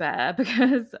full despair,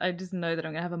 because I just know that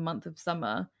I'm gonna have a month of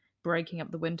summer breaking up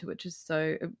the winter, which is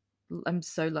I'm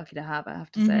so lucky to have, I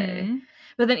have to say.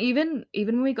 But then even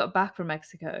when we got back from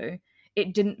Mexico,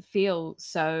 it didn't feel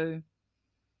so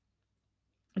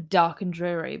dark and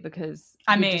dreary, because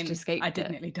we just escaped. I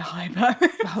did nearly die, but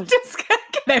just get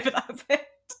over that bit.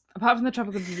 Apart from the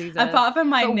tropical diseases, apart from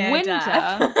my near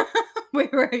death, we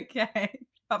were okay.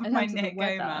 Apart from my near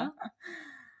coma.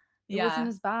 It wasn't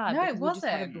as bad. No, it wasn't. We just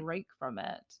had a break from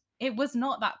it. It was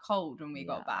not that cold when we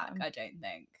got back, I don't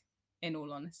think. In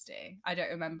all honesty, I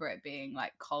don't remember it being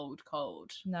like cold.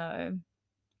 No,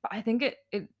 but I think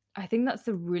I think that's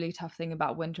the really tough thing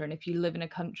about winter. And if you live in a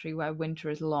country where winter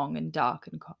is long and dark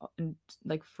and cold and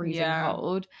like freezing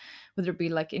cold, whether it be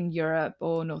like in Europe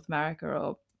or North America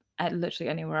or literally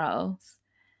anywhere else,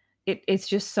 it's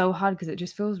just so hard because it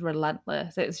just feels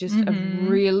relentless. It's just a Mhm.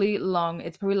 really long,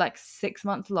 it's probably like 6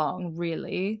 months long,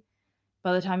 really.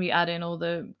 By the time you add in all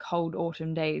the cold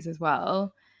autumn days as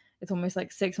well, it's almost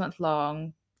like 6 months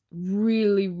long,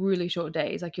 really, really short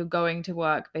days. Like you're going to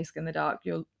work basically in the dark,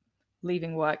 you're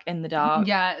leaving work in the dark,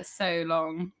 Yeah, it's so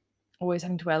long. always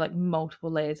having to wear like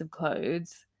multiple layers of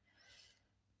clothes.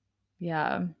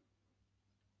 Yeah.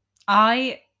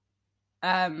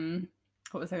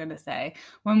 What was I going to say?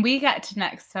 When we get to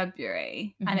next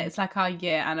February and Mhm. it's like our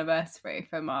year anniversary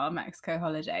from our Mexico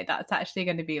holiday, that's actually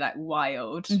going to be like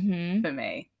wild Mhm. for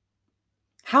me.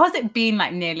 How has it been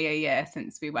like nearly a year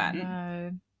since we went?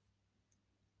 No.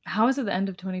 How is it the end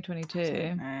of I don't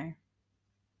 2022? know.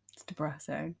 It's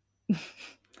depressing.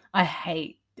 I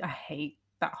hate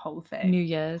that whole thing. New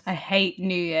Year's. I hate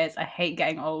New Year's. I hate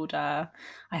getting older.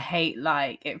 I hate,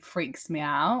 like, it freaks me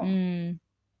out.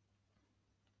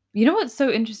 You know what's so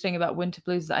interesting about winter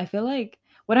blues is that I feel like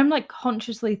when I'm like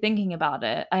consciously thinking about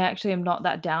it, I actually am not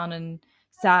that down and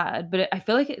sad, but I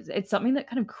feel like it's something that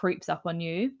kind of creeps up on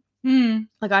you.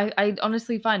 Like I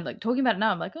honestly find like talking about it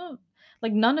now, I'm like, oh,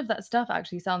 like none of that stuff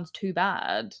actually sounds too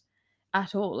bad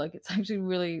at all. Like it's actually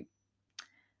really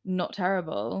not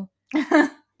terrible.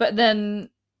 But then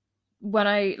when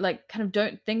I like kind of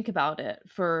don't think about it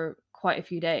for quite a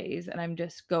few days and I'm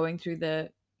just going through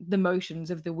the motions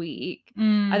of the week,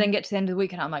 I then get to the end of the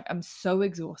week and I'm like, I'm so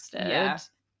exhausted. Yeah.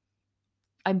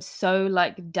 I'm so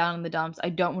like down in the dumps. I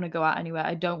don't want to go out anywhere.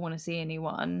 I don't want to see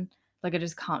anyone. Like I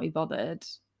just can't be bothered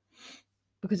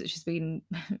because it's just been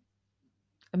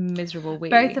a miserable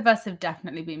week. Both of us have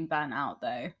definitely been burnt out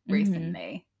though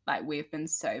recently. Like we've been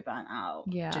so burnt out.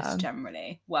 Yeah. Just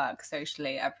generally. Work,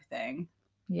 socially, everything.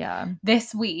 Yeah.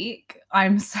 This week,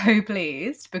 I'm so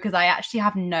pleased because I actually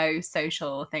have no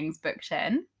social things booked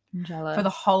in I'm jealous. for the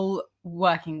whole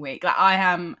working week. Like I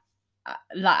am,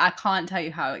 like I can't tell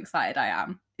you how excited I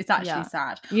am. It's actually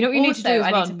sad. You know what you need to do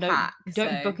as well? I need to pack.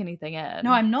 Don't book anything in.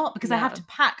 No, I'm not because I have to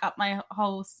pack up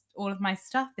all of my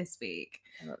stuff this week.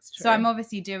 Yeah, that's true. So I'm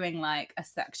obviously doing like a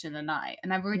section a night,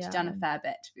 and I've already done a fair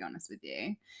bit, to be honest with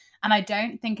you. And I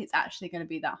don't think it's actually going to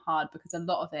be that hard because a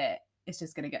lot of it is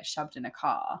just going to get shoved in a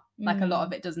car. Like a lot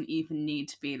of it doesn't even need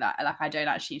to be like I don't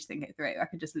actually need to think it through. I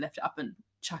could just lift it up and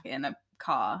chuck it in a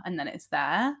car and then it's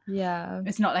there. Yeah.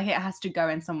 It's not like it has to go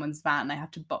in someone's van and they have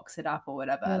to box it up or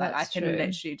whatever. Yeah, like I can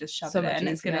literally just shove it in.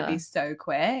 It's going to be so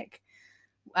quick.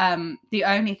 The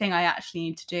only thing I actually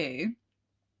need to do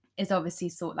is obviously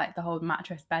sort like the whole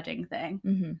mattress bedding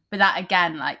thing. But that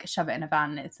again, like shove it in a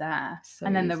van and it's there. So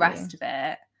and then the rest of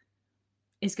it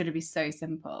is going to be so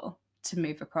simple to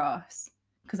move across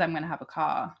because I'm going to have a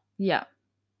car. Yeah.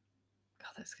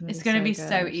 God, it's going to be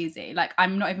so easy. Like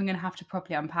I'm not even going to have to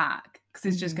properly unpack because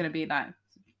it's just going to be like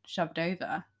shoved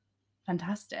over.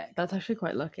 Fantastic. That's actually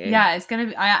quite lucky. Yeah, it's going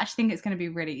to be, I actually think it's going to be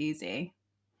really easy.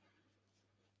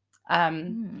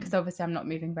 Because obviously I'm not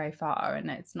moving very far and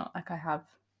it's not like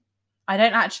I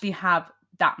don't actually have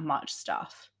that much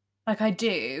stuff. Like I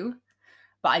do,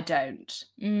 but I don't.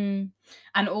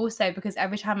 And also because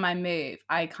every time I move,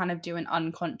 I kind of do an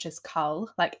unconscious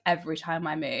cull, like every time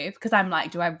I move, because I'm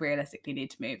like, do I realistically need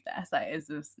to move this? Like, is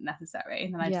this necessary?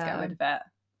 And then I just get rid of it.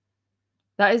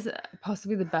 That is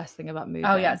possibly the best thing about moving.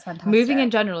 Oh yeah, it's fantastic. Moving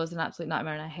in general is an absolute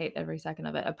nightmare and I hate every second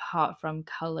of it, apart from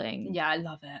culling. Yeah, I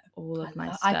love it. All of my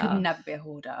stuff. I could never be a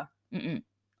hoarder.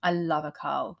 I love a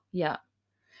cull. Yeah.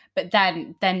 But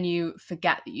then you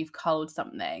forget that you've culled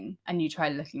something and you try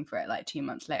looking for it like 2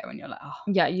 months later and you're like, oh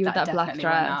yeah, you with that black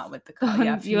dress out with the cull.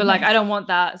 Yeah, you were like, I don't want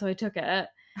that, so I took it.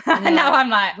 And now I'm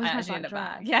like, I actually need it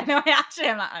back. Yeah, no,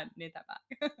 I'm like, I need that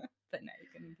back. But no, you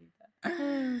couldn't keep it.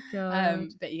 Oh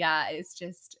god. But yeah, it's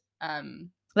just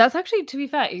that's actually, to be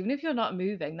fair, even if you're not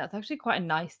moving, that's actually quite a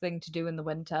nice thing to do in the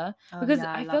winter. Because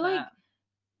I feel like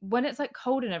when it's like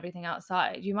cold and everything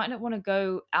outside, you might not want to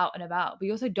go out and about, but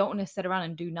you also don't want to sit around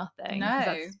and do nothing. No,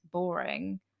 that's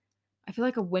boring. I feel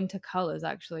like a winter cull is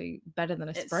actually better than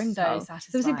a spring cull. So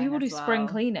satisfying. So I've seen people do spring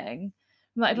cleaning.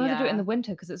 I'm like, I'd rather do it in the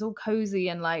winter because it's all cozy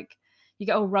and like you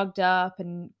get all rugged up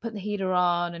and put the heater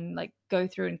on and like go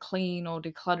through and clean or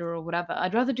declutter or whatever.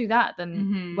 I'd rather do that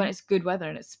than when it's good weather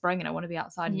and it's spring and I want to be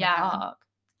outside in the park.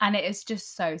 And it is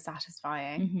just so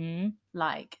satisfying.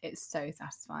 Like, it's so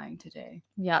satisfying to do.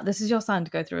 Yeah, this is your sign to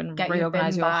go through and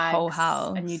reorganize your whole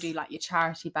house. And you do like your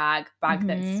charity bag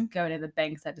that's going in the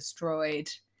bin because they're destroyed.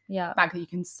 Yeah. Bag that you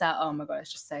can sell. Oh my God,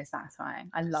 it's just so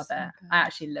satisfying. I love it. Good. I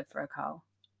actually live for a cull.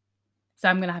 So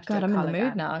I'm going to have to do a cull I'm in the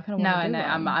mood now. I kind of want to do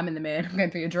one. I'm in the mood. I'm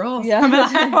going through your drawers. Yeah. I'm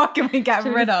like, what can we get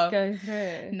rid of? Go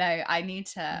through. No, I need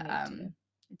to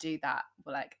do that.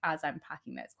 Well, like as I'm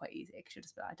packing, that's quite easy because you'll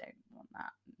just be like, I don't want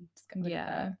that. Just get rid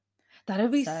of it. That'll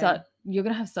be So- you're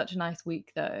gonna have such a nice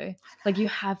week though. Like you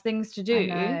have things to I do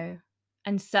know.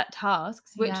 and set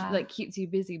tasks, which Yeah. like keeps you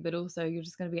busy, but also you're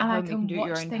just gonna be at And I home. You can can do it your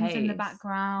watch own things in the pace.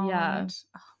 background. Yeah.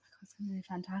 Oh my god, it's gonna be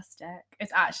fantastic.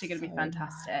 It's actually gonna be So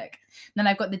fantastic. Then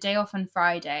I've got the day off on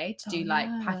Friday to do like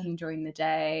yeah. packing during the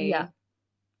day. Yeah.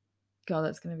 God,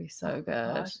 that's gonna be so Oh good.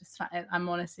 God, I'm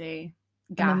honestly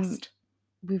And then gassed.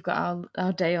 we've got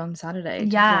our day on Saturday to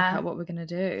work Yeah. out what we're gonna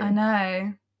do. I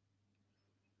know.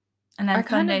 And then I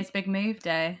kind of- Sunday's big move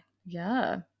day.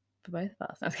 Yeah, for both of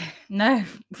us. Okay. No,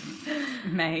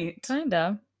 mate.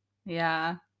 Kinda.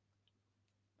 Yeah.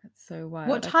 That's so wild.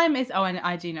 What time is? Oh, and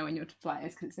I do know when your flight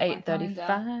is because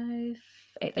 8:35.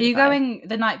 Are you going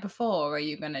the night before, or are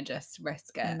you gonna just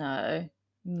risk it? No.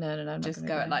 I'm not Just gonna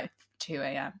go at like 2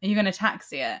 a.m. Are you gonna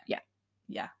taxi it? Yeah.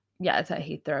 Yeah. Yeah, it's at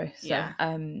Heathrow. So Yeah.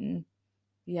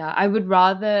 yeah, I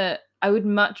would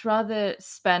much rather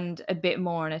spend a bit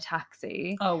more on a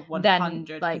taxi. Oh, 100%.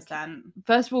 Then, like,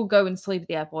 first of all, go and sleep at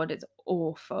the airport. It's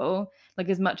awful. Like,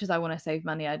 as much as I want to save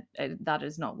money, that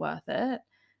is not worth it.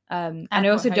 And I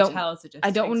also don't. Hotels are just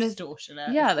I don't want to.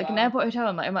 extortionate. Yeah, as like an well. airport hotel.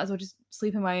 I'm like, I might as well just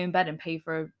sleep in my own bed and pay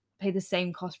the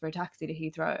same cost for a taxi to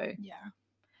Heathrow. Yeah.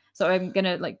 So I'm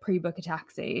gonna like pre-book a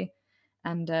taxi,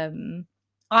 and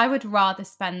I would rather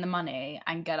spend the money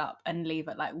and get up and leave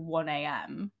at like 1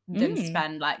 a.m. than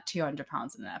spend like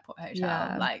 £200 in an airport hotel.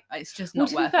 Yeah. Like, it's just not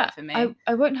to be worth fair, it for me.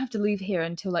 I won't have to leave here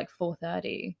until like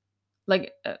 4:30.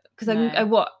 Like, because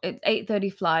No. it's 8:30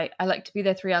 flight. I like to be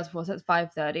there 3 hours before, so it's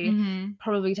 5:30. Mhm.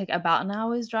 Probably take about an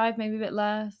hour's drive, maybe a bit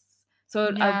less. So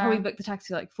I'd probably book the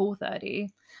taxi like 4:30.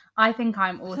 I think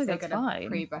I'm feel like also that's going to fine.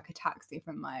 pre-book a taxi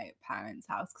from my parents'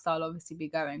 house because I'll obviously be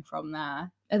going from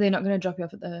there. Are they not going to drop you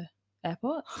off at the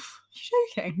airport?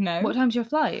 Joking? No. What time's your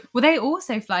flight? Well, they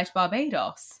also fly to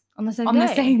Barbados On the same on day?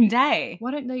 the same day.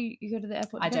 Why don't you go to the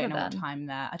airport I together don't know then? what time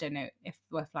they're. I don't know if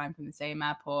we're flying from the same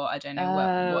airport. I don't know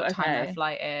Oh, what time okay. their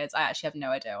flight is. I actually have no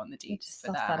idea on the You deets just for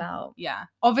suss that. that out. Yeah.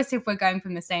 Obviously, if we're going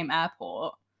from the same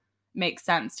airport, makes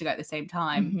sense to go at the same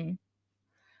time. Mhm.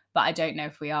 But I don't know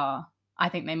if we are. I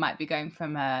think they might be going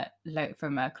from a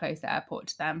closer airport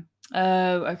to them.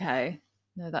 Oh, okay.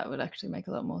 No, that would actually make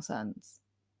a lot more sense.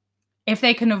 If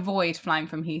they can avoid flying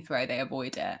from Heathrow, they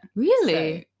avoid it.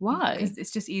 Really? So, Why? Because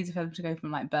it's just easier for them to go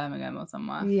from like Birmingham or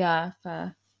somewhere. Yeah,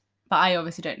 fair. But I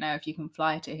obviously don't know if you can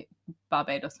fly to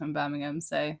Barbados from Birmingham,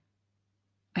 so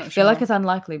I feel like it's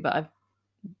unlikely, but I've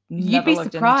you'd be never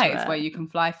looked surprised into where it. you can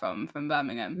fly from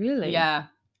Birmingham. Really? Yeah.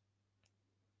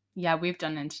 Yeah, we've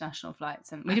done international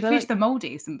flights and we feel flew like- to the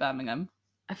Maldives in Birmingham.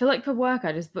 I feel like for work,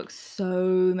 I just book so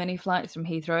many flights from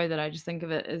Heathrow that I just think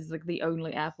of it as like the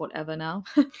only airport ever now.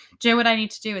 Do you know what I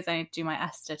need to do? Is I need to do my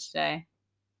ESTA today.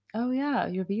 Oh yeah,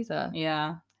 your visa.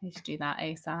 Yeah, I need to do that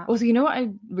ASAP. Also, you know what I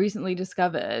recently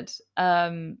discovered?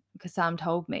 Because Sam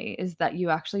told me, is that you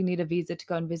actually need a visa to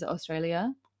go and visit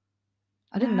Australia.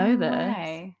 I didn't know this.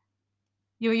 way.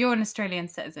 You're an Australian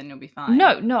citizen, you'll be fine.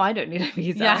 No, I don't need a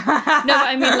visa. Yeah. No, but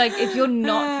I mean, like, if you're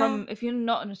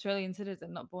not an Australian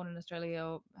citizen, not born in Australia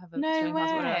or have an No Australian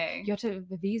passport, whatever, way. you have to have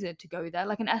a visa to go there,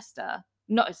 like an ESTA.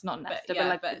 It's not an But ESTA, yeah,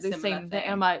 but but like the similar same thing. thing.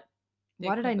 And I'm like, The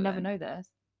why did I never equivalent. know this?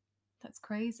 That's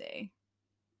crazy.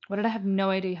 Why did I have no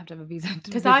idea you have to have a visa?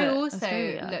 Because I visit also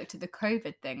Australia? looked at the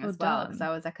COVID thing Oh, as well. Because dumb.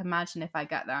 I was like, imagine if I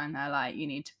get there and they're like, you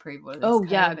need to prove all this Oh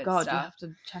yeah, COVID God, stuff. you have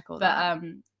to check all But that.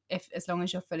 if as long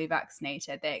as you're fully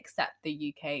vaccinated, they accept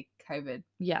the UK COVID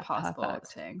Yeah, passport perfect.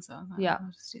 thing. So I was like, Yeah.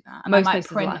 I'll just do that. And Most I might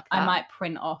places are print. like I that. might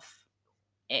print off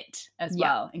it as Yeah.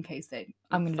 well in case they.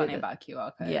 I'm gonna do funny that. about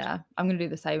QR code. Yeah, I'm gonna do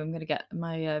the same. I'm gonna get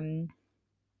my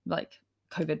like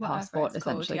COVID Whatever passport, it's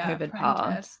called, essentially yeah, COVID printed.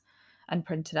 pass, and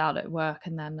print it out at work,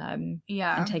 and then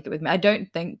Yeah. and take it with me. I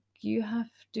don't think you have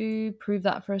to prove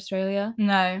that for Australia.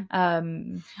 No.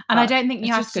 And And I don't think you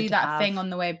it's have just to good do to that have. thing on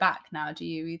the way back now, do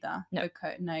you either? No.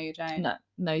 No, you don't.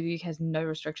 No, the UK has no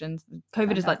restrictions.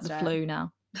 COVID is like the Fantastic. flu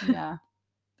now. Yeah.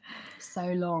 So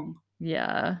long.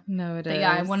 Yeah, no, it is. But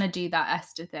yeah, I want to do that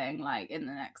ESTA thing like in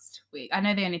the next week. I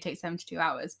know they only take 72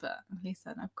 hours, but at least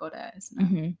then I've got it, isn't it?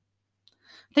 Mm-hmm.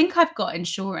 I think I've got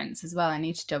insurance as well. I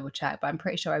need to double check, but I'm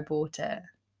pretty sure I bought it.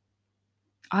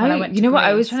 When I went You to know what?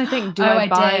 I was Greece. trying to think. Do I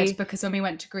buy? did because when we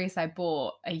went to Greece, I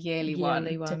bought a yearly one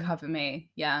to one. cover me.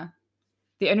 Yeah.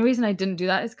 The only reason I didn't do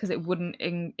that is because it wouldn't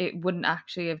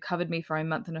actually have covered me for a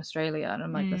month in Australia, and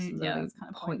I'm like, that's literally that's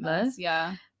kind of pointless.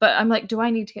 Yeah. But I'm like, do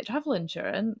I need to get travel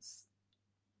insurance?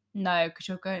 No, because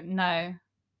you're going. No.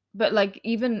 But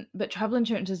travel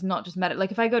insurance is not just medical.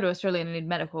 Like if I go to Australia and I need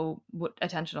medical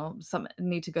attention or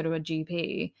need to go to a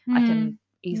GP, I can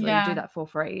easily do that for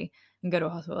free and go to a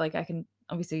hospital. Like I can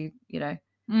obviously,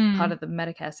 part of the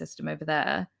Medicare system over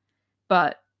there,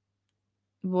 but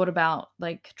what about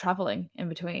like traveling in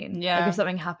between? Like Yeah. if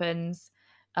something happens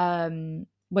when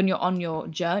you're on your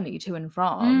journey to and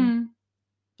from,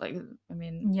 like, I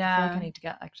mean, I feel like I Yeah. need to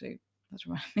get, actually, that's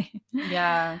reminding me.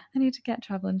 Yeah. I need to get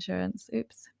travel insurance.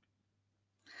 Oops.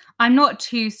 I'm not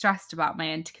too stressed about my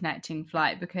interconnecting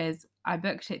flight because I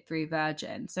booked it through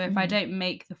Virgin. So if I don't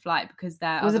make the flight because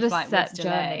their Was other it a flight set was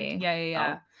delayed, journey?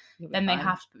 yeah, You'll be then they fine.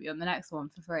 have to put me on the next one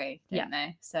for free, don't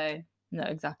they? So No,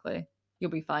 exactly.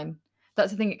 You'll be fine.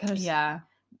 That's the thing. It kind of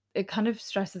it kind of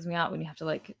stresses me out when you have to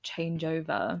like change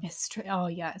over. It's oh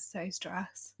yeah, it's so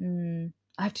stress.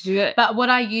 I have to do it. But what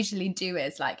I usually do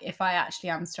is like if I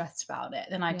actually am stressed about it,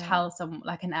 then I tell some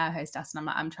like an air hostess, and I'm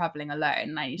like, I'm traveling alone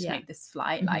and I need to make this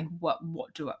flight. Like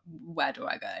where do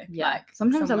I go? Yeah. Like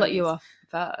sometimes they'll let you off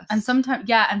first. And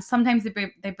sometimes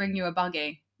they bring you a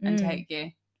buggy and take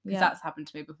you. Because that's happened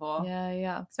to me before.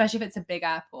 Yeah. Especially if it's a big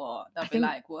airport, they'll be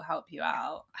like, we'll help you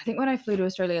out. I think when I flew to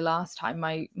Australia last time,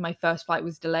 my first flight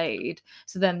was delayed.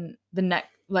 So then the next,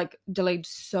 like, delayed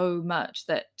so much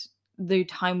that the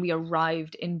time we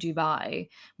arrived in Dubai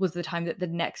was the time that the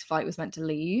next flight was meant to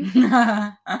leave.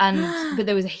 But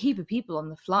there was a heap of people on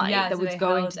the flight that was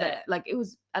going to the, like, it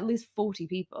was at least 40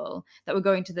 people that were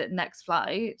going to the next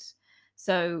flight.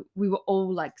 So we were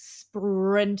all like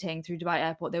sprinting through Dubai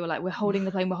airport. They were like, we're holding the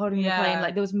plane.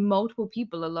 Like there was multiple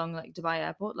people along like Dubai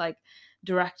airport, like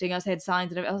directing us. They had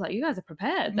signs and everything. I was like, you guys are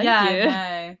prepared. Thank you.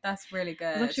 No, that's really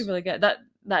good. It's actually really good.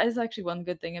 That is actually one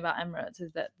good thing about Emirates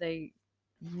is that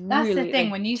that's the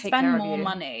thing. When you spend more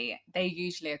money, they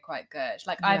usually are quite good.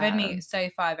 Like I've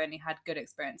only had good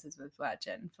experiences with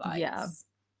Virgin flights.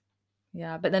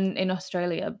 Yeah. But then in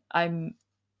Australia,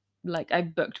 I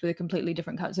booked with a completely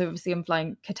different country. So obviously I'm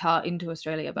flying Qatar into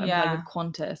Australia, but I'm flying with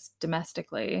Qantas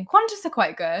domestically. Qantas are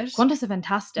quite good. Qantas are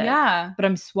fantastic. Yeah. But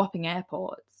I'm swapping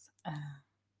airports.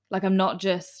 Like I'm not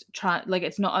just trying, like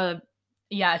it's not a...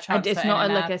 Yeah, it's not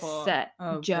a set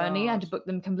journey. I had to book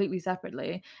them completely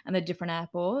separately, and they're different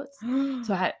airports.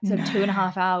 So I had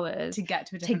 2.5 hours to get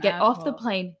to get off the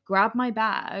plane, grab my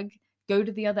bag, go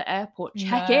to the other airport,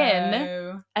 check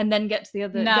in, and then get to the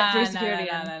other get through security.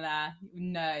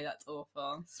 No, that's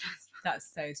awful.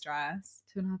 That's so stress.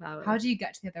 2.5 hours. How do you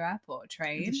get to the other airport?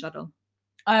 Train? It's a shuttle.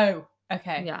 Oh,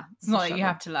 okay. Yeah, it's not like you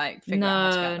have to like figure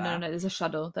out how to get there. No. There's a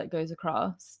shuttle that goes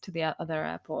across to the other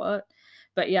airport.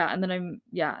 But and then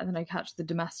I catch the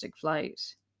domestic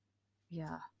flight.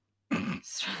 Yeah.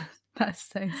 That's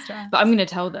so stressful. But I'm gonna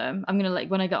tell them. I'm gonna,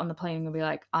 like, when I get on the plane, I'm gonna be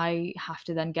like, I have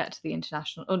to then get to the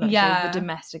international. Oh no, the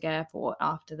domestic airport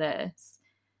after this.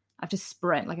 I have to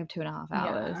sprint. Like I have 2.5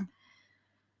 hours. Yeah.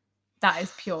 That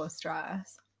is pure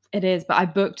stress. It is, but I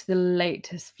booked the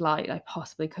latest flight I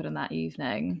possibly could on that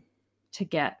evening to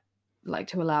get, like,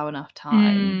 to allow enough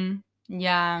time.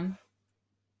 Yeah.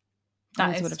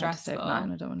 That is stressful. I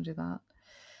don't want to do that.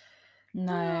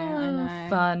 No, I know.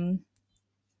 Fun.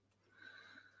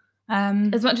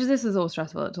 As much as this is all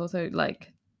stressful, it's also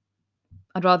like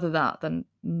I'd rather that than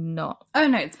not. Oh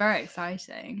no, it's very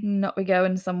exciting. Not be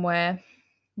going somewhere.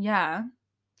 Yeah.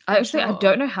 I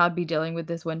don't know how I'd be dealing with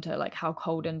this winter, like how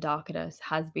cold and dark it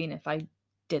has been if I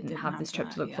didn't have this trip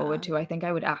to look forward to. I think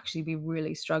I would actually be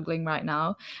really struggling right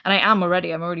now. And I am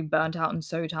already. I'm already burnt out and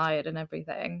so tired and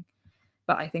everything.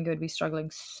 But I think I would be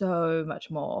struggling so much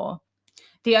more.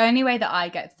 The only way that I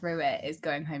get through it is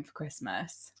going home for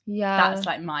Christmas. Yeah. That's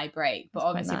like my break. But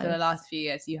obviously for the last few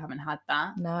years, you haven't had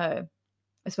that. No.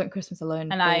 I spent Christmas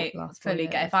alone. And I fully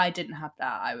get, if I didn't have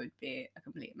that, I would be a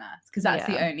complete mess. Because that's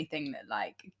the only thing that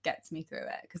like gets me through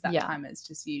it. Because that time is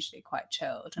just usually quite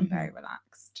chilled and very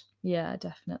relaxed. Yeah,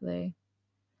 definitely.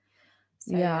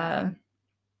 So, I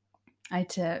had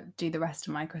to do the rest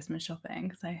of my Christmas shopping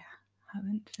because I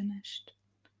haven't finished.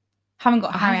 Haven't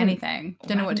got Harry anything.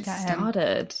 Don't know what to get him.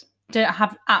 Don't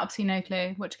have absolutely no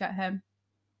clue what to get him.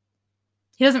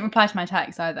 He doesn't reply to my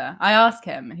text either. I ask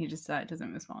him and he just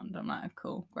doesn't respond. I'm like,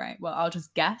 cool, great. Well, I'll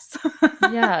just guess.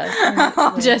 Yeah.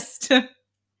 I'll just,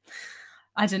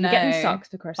 I don't know. You're getting socks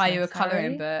for Christmas. Buy you a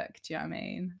colouring book. Do you know what I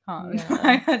mean?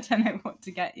 I don't know what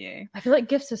to get you. I feel like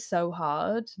gifts are so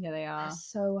hard. Yeah, they are. They're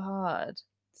so hard.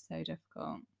 So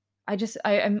difficult.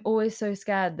 I'm always so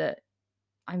scared that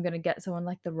I'm going to get someone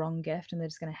like the wrong gift and they're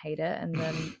just going to hate it. And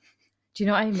then, do you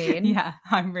know what I mean? Yeah,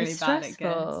 I'm really bad at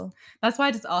gifts. That's why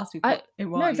I just asked people what it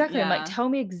was. No, exactly. Yeah. I'm like, tell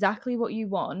me exactly what you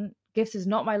want. Gifts is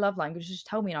not my love language. Just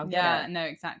tell me and I'll get it. Yeah, no,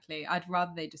 exactly. I'd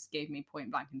rather they just gave me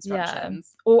point blank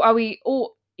instructions. Yeah. Or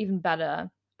even better,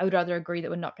 I would rather agree that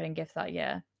we're not getting gifts that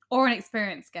year. Or an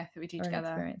experience gift that we do together.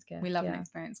 An experience gift. We love an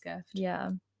experience gift.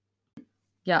 Yeah.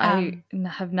 Yeah, I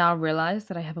have now realised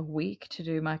that I have a week to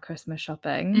do my Christmas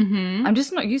shopping. I'm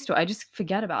just not used to it. I just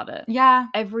forget about it. Yeah.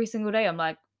 Every single day I'm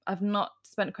like, I've not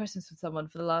spent Christmas with someone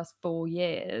for the last 4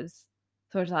 years.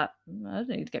 So I was like, I don't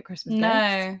need to get Christmas gifts.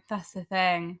 No, that's the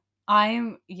thing.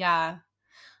 I've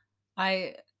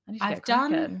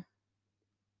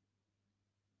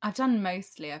done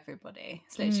mostly everybody.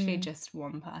 It's literally just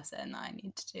one person that I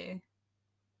need to do.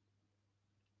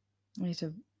 I need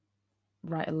to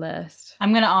write a list.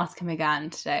 I'm going to ask him again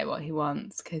today what he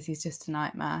wants, because he's just a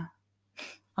nightmare.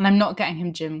 And I'm not getting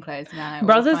him gym clothes now.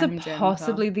 Brothers are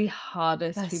possibly the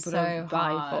hardest people to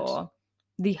buy for.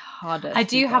 The hardest. I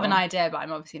do have an idea, but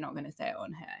I'm obviously not going to say it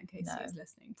on here in case he's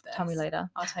listening to this. Tell me later.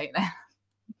 I'll tell you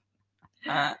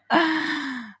later.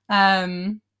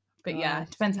 But yeah,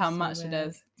 it depends how much it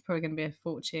is. It's probably going to be a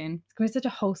fortune. It's going to be such a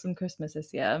wholesome Christmas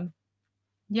this year.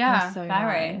 Yeah, so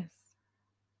very. Nice.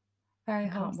 Very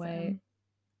wholesome. Can't wait.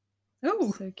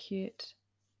 Oh, so cute.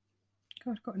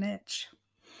 God, I've got an itch.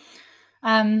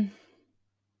 I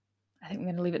think we're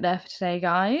going to leave it there for today,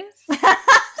 guys.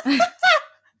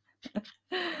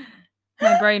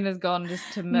 My brain has gone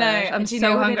just to merge. I'm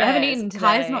so hungry. I haven't eaten today.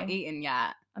 Kai's not eaten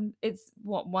yet. It's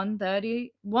what,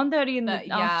 1:30? 1:30 in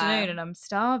the afternoon, and I'm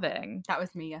starving. That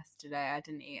was me yesterday. I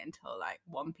didn't eat until like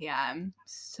 1 p.m.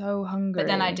 So hungry. But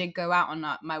then I did go out on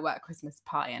my work Christmas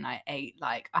party, and I ate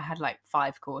I had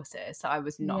 5 courses, so I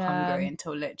was not hungry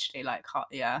until literally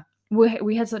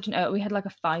We had we had like a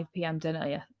 5 p.m.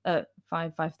 dinner,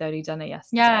 5:30 dinner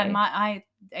yesterday. Yeah, I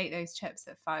ate those chips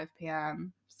at 5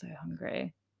 p.m. So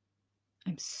hungry.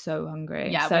 I'm so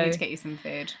hungry. Yeah, we need to get you some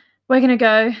food. We're gonna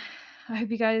go. I hope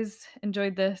you guys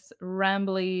enjoyed this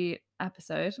rambly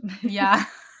episode. Yeah.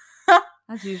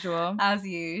 As usual. As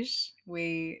usual.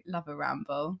 We love a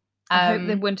ramble. I hope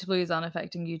the winter blues aren't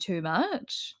affecting you too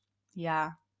much.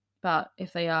 Yeah. But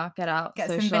if they are, get out, get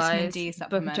socialize, some vitamin D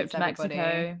supplements, book a trip to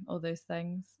Mexico, all those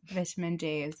things. Vitamin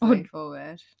D is the way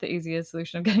forward. The easiest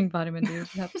solution of getting vitamin D is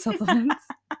to have supplements.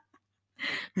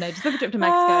 No, just book a trip to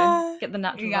Mexico. Get the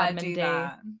natural vitamin D.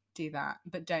 Do that.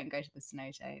 But don't go to the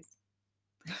snow days.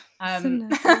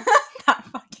 That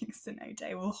fucking snow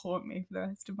day will haunt me for the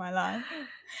rest of my life.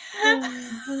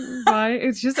 Right?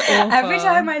 It's just awful. Every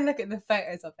time I look at the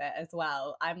photos of it as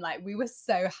well, I'm like, we were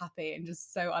so happy and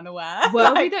just so unaware.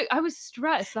 Well, I was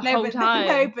stressed the whole time.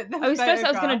 I was stressed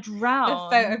I was going to drown. The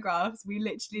photographs, we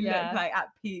literally looked like at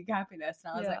peak happiness.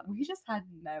 And I was like, we just had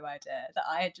no idea that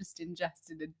I had just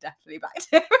ingested a deathly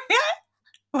bacteria.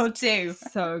 Or 2.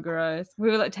 So gross. We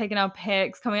were like taking our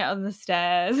pics, coming out on the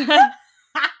stairs.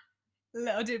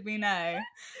 Little did we know,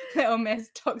 little Miss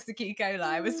Toxic E.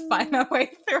 coli was fighting her way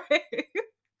through.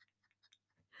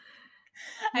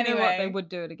 Anyway, what? They would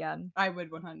do it again. I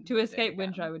would 100%. To escape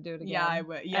winter, I would do it again. Yeah, I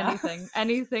would. Yeah,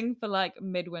 anything for like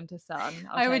midwinter sun.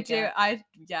 I would do. I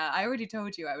already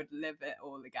told you I would live it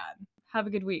all again. Have a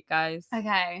good week, guys.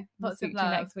 Okay, Lots of love. See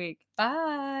you next week.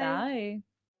 Bye.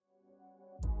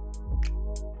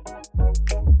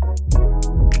 Bye.